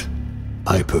corrupt,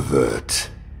 I pervert.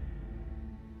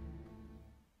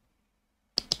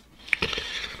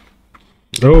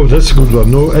 Oh, that's a good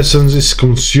one. No essence is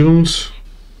consumed.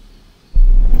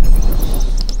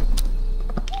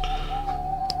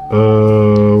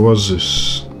 What's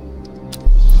this?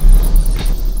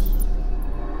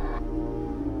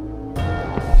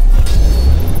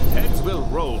 Heads will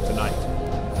roll tonight.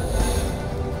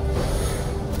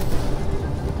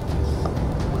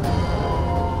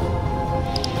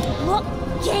 What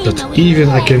game That are we even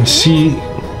I can playing? see.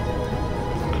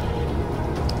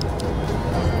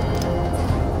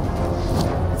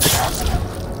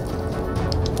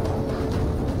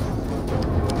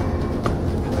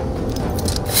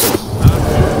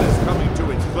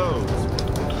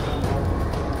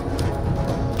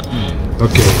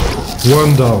 Okay,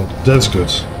 one down. That's good.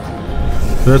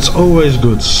 That's always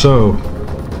good. So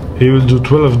he will do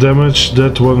 12 damage.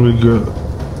 That one will go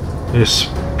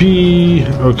SP.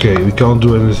 Okay, we can't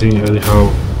do anything anyhow.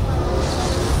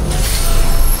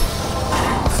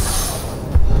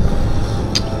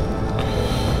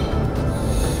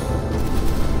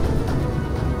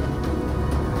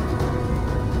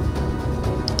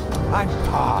 I'm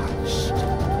parched.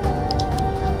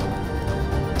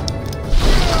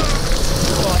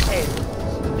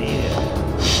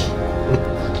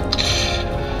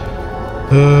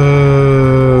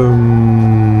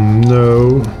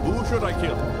 No. Who should I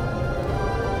kill?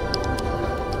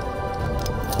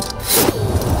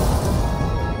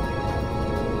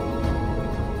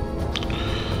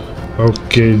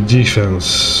 Okay,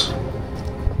 defense.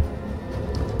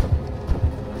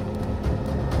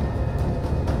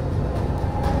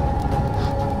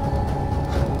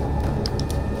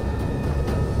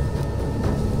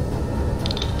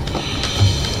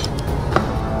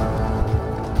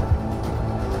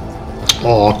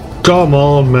 Oh, come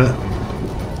on, man.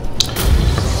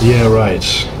 Yeah,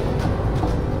 right.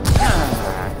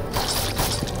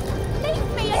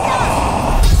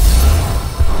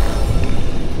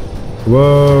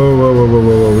 Whoa, whoa, whoa, whoa,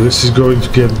 whoa, whoa. This is going to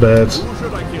get bad. Who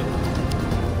should I kill?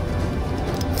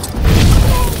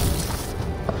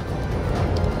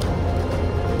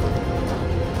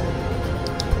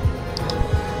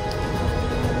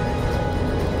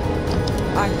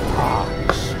 I'm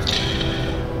parched.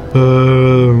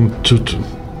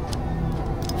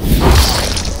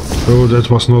 Oh, that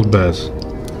was not bad.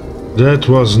 That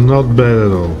was not bad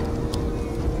at all.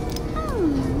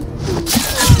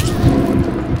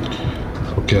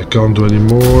 Okay, I can't do any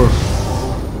more.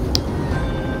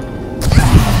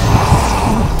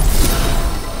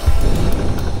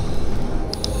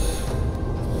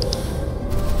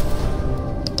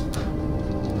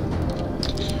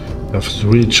 I have to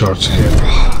recharge again.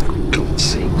 Oh, God's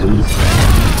sake, dude.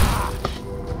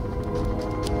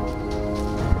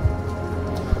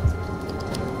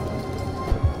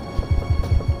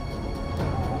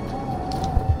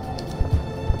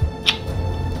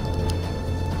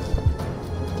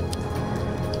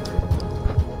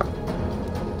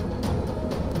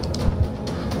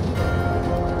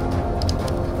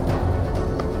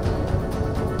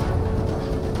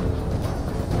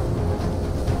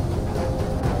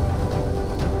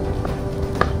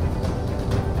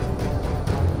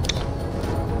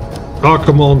 Oh,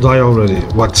 come on, die already.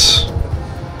 What?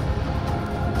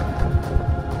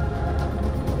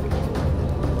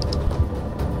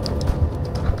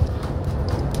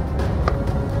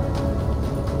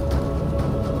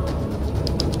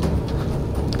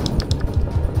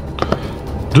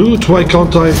 Dude, why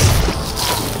can't I?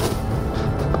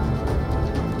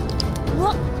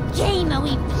 What game are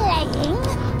we playing?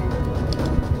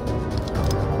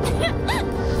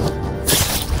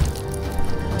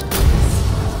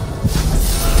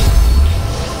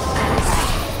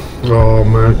 Oh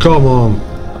man, come on.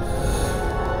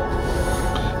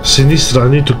 Sinistra, I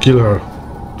need to kill her.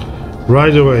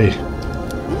 Right away. Who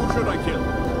should I kill?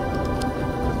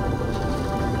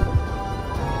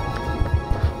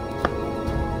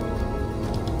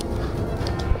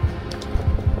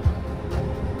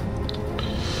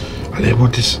 Allez,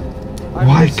 what is...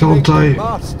 Why can't I?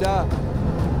 Master.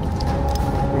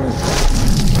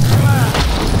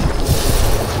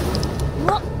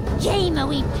 What game are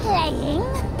we playing?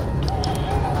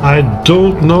 I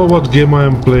don't know what game I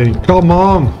am playing. Come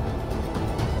on! You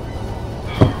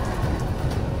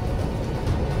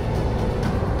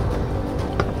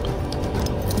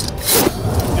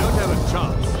don't have a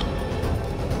chance.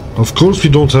 Of course we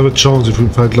don't have a chance if we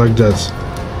fight like that.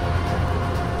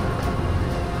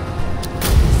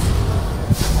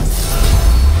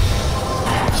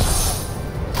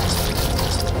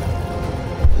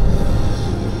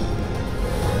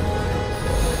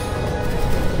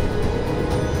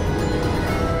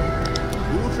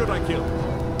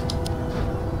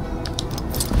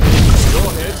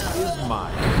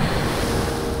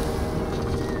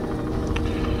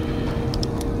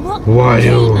 What Why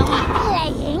game you? are we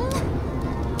playing?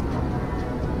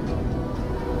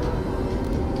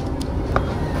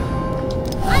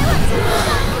 I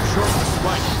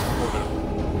want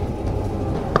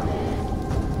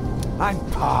to I'm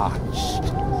parched.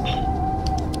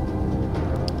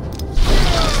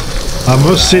 I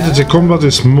must say that the combat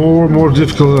is more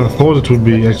difficult than I thought it would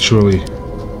be, actually.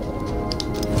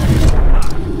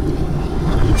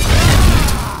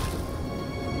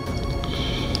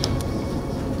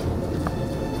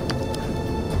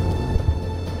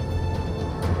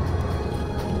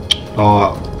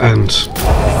 And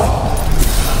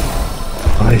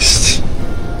Christ.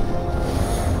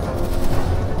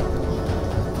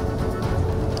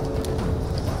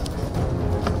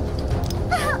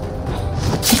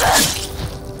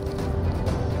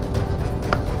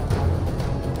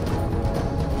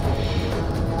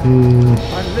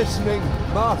 I'm listening,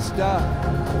 Master.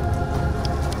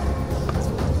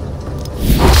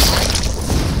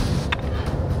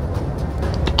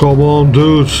 Come on,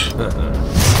 dude.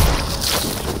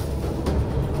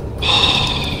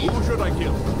 Who should I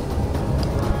kill?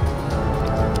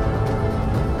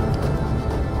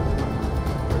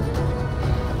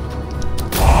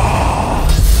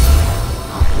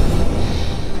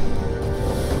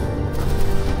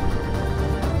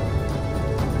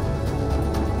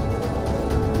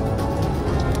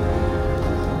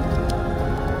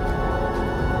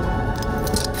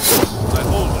 I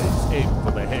always aim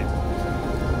for the head.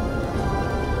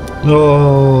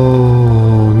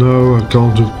 Oh no, I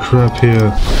can't do crap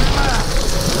here.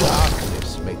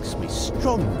 Darkness makes me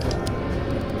stronger.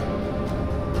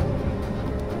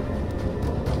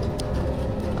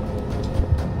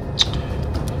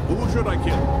 Who should I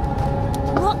kill?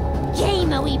 What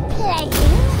game are we playing?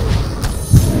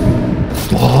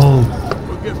 Oh,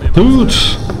 Forgive me, dude,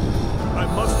 I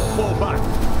must fall back.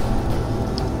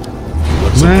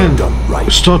 man, Done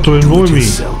right. start to Do annoy it me.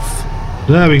 yourself.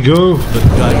 There we go. The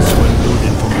dice were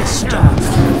loaded from the start.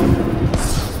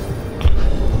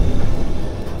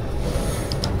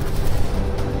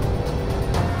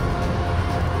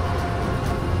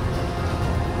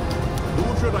 Who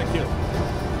should I kill?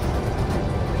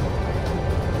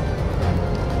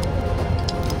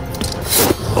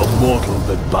 A mortal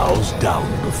that bows down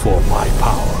before my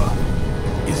power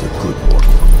is a good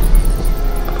mortal.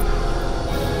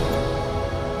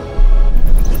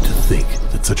 And to think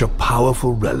that such a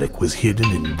powerful relic was hidden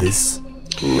in this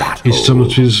rat Each time hole.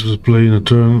 the trees was playing a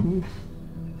turn.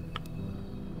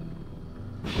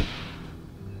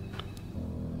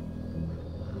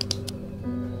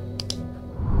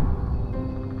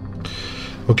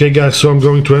 Okay guys, so I'm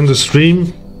going to end the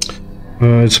stream.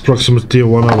 It's approximately a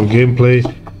 1 hour gameplay.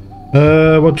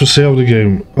 What to say of the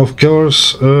game? Of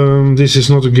course, this is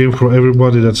not a game for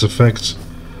everybody, that's a fact.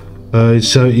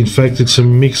 In fact, it's a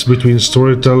mix between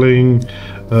storytelling,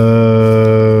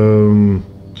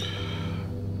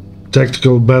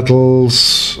 tactical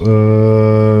battles,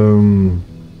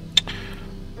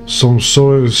 some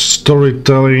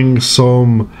storytelling,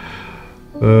 some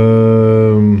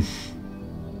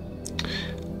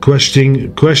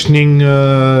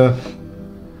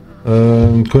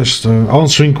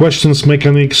answering questions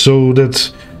mechanic, so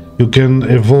that you can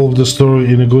evolve the story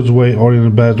in a good way or in a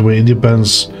bad way. It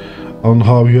depends on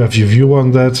how you have your view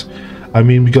on that. I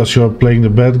mean, because you are playing the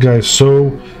bad guy,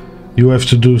 so you have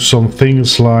to do some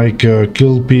things like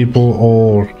kill people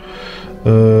or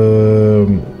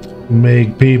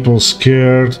make people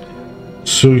scared,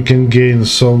 so you can gain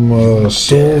some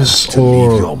souls To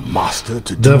leave your or master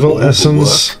to do devil all the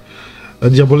essence,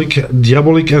 work.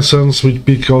 diabolic essence,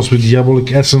 because with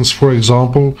diabolic essence, for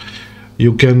example,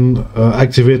 you can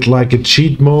activate like a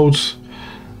cheat mode,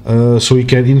 so you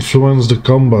can influence the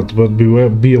combat. But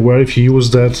be aware, if you use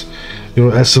that,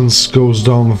 your essence goes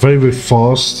down very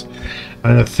fast.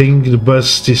 And I think the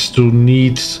best is to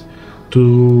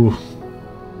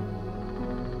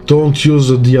don't use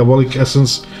the diabolic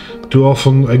essence too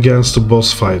often against the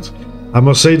boss fight. I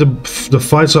must say the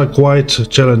fights are quite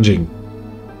challenging.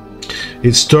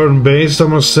 It's turn-based, I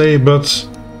must say, but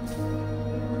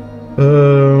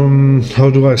how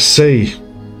do I say?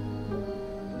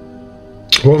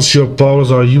 Once your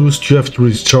powers are used, you have to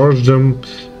recharge them,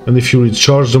 and if you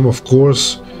recharge them, of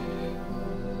course,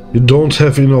 you don't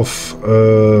have enough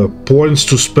points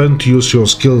to spend to use your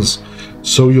skills.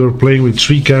 So you're playing with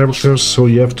 3 characters, so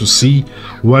you have to see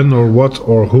when or what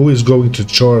or who is going to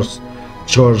charge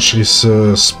his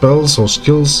spells or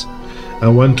skills,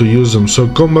 and when to use them. So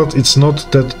combat, it's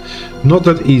not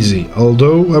that easy,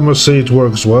 although I must say it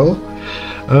works well.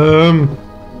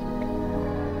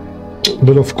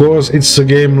 But of course, it's a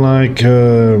game like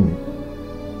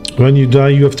When you die,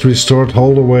 you have to restart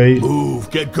all the way Move,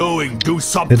 get going, do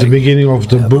something. at the beginning of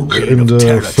the book reign in of the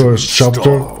terror to first chapter.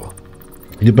 install.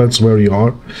 Depends where you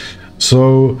are.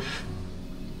 So,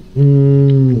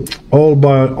 all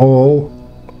by all,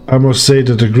 I must say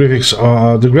that the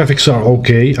graphics are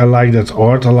okay. I like that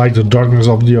art. I like the darkness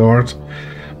of the art,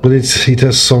 but it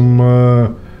has some.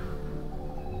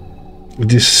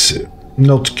 It is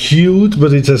not cute,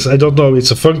 but it has. I don't know. It's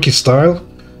a funky style.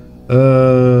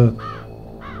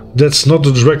 That's not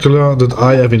the Dracula that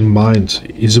I have in mind.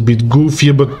 It's a bit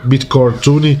goofy, but a bit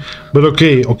cartoony. But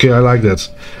okay, I like that.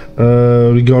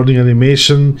 Regarding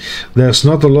animation, there's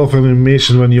not a lot of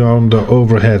animation when you are on the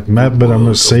overhead map, but I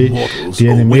must say the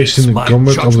animation and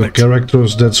combat of the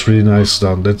characters, that's really nice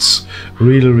done. That's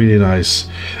really nice.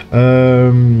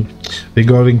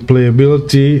 Regarding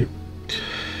playability,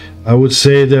 I would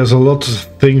say there's a lot of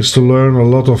things to learn, a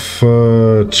lot of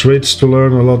traits to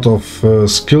learn, a lot of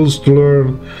skills to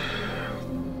learn.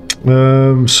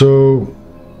 So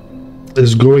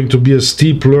it's going to be a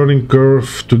steep learning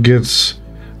curve to get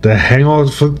the hang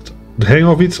of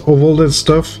it, of all that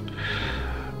stuff.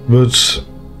 But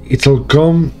it'll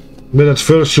come. But at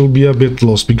first you'll be a bit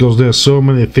lost because there's so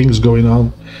many things going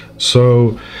on.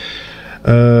 So.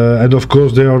 And of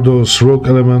course there are those rogue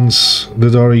elements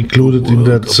that are included in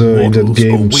that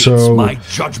game. So my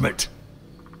judgment.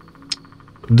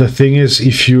 The thing is,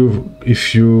 if you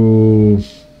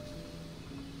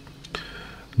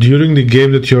during the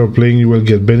game that you are playing, you will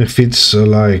get benefits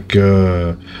like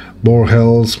more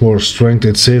health, more strength,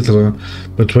 etc.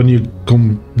 But when you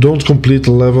don't complete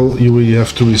the level, you will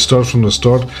have to restart from the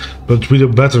start, but with a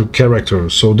better character.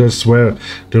 So that's where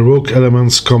the rogue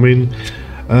elements come in.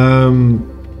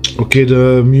 Okay,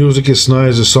 the music is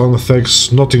nice, the sound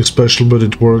effects, nothing special, but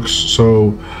it works.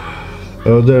 So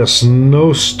there's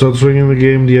no stuttering in the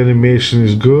game, the animation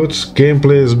is good,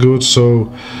 gameplay is good. So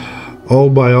all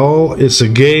by all, it's a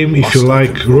game. If you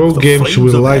like rogue games, you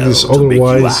will like this.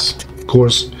 Otherwise, of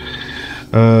course,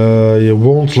 you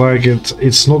won't like it.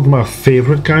 It's not my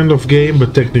favorite kind of game,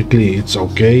 but technically it's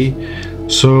okay.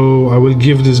 So I will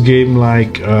give this game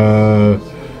like a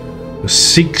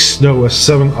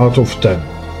 7 out of 10.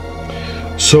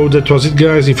 So that was it,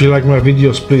 guys. If you like my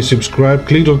videos, please subscribe,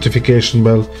 click the notification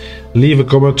bell, leave a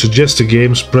comment, suggest a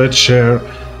game, spread, share,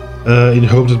 in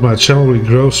hope that my channel will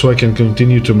grow so I can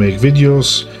continue to make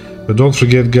videos. But don't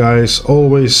forget, guys,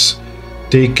 always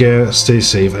take care, stay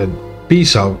safe, and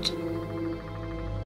peace out.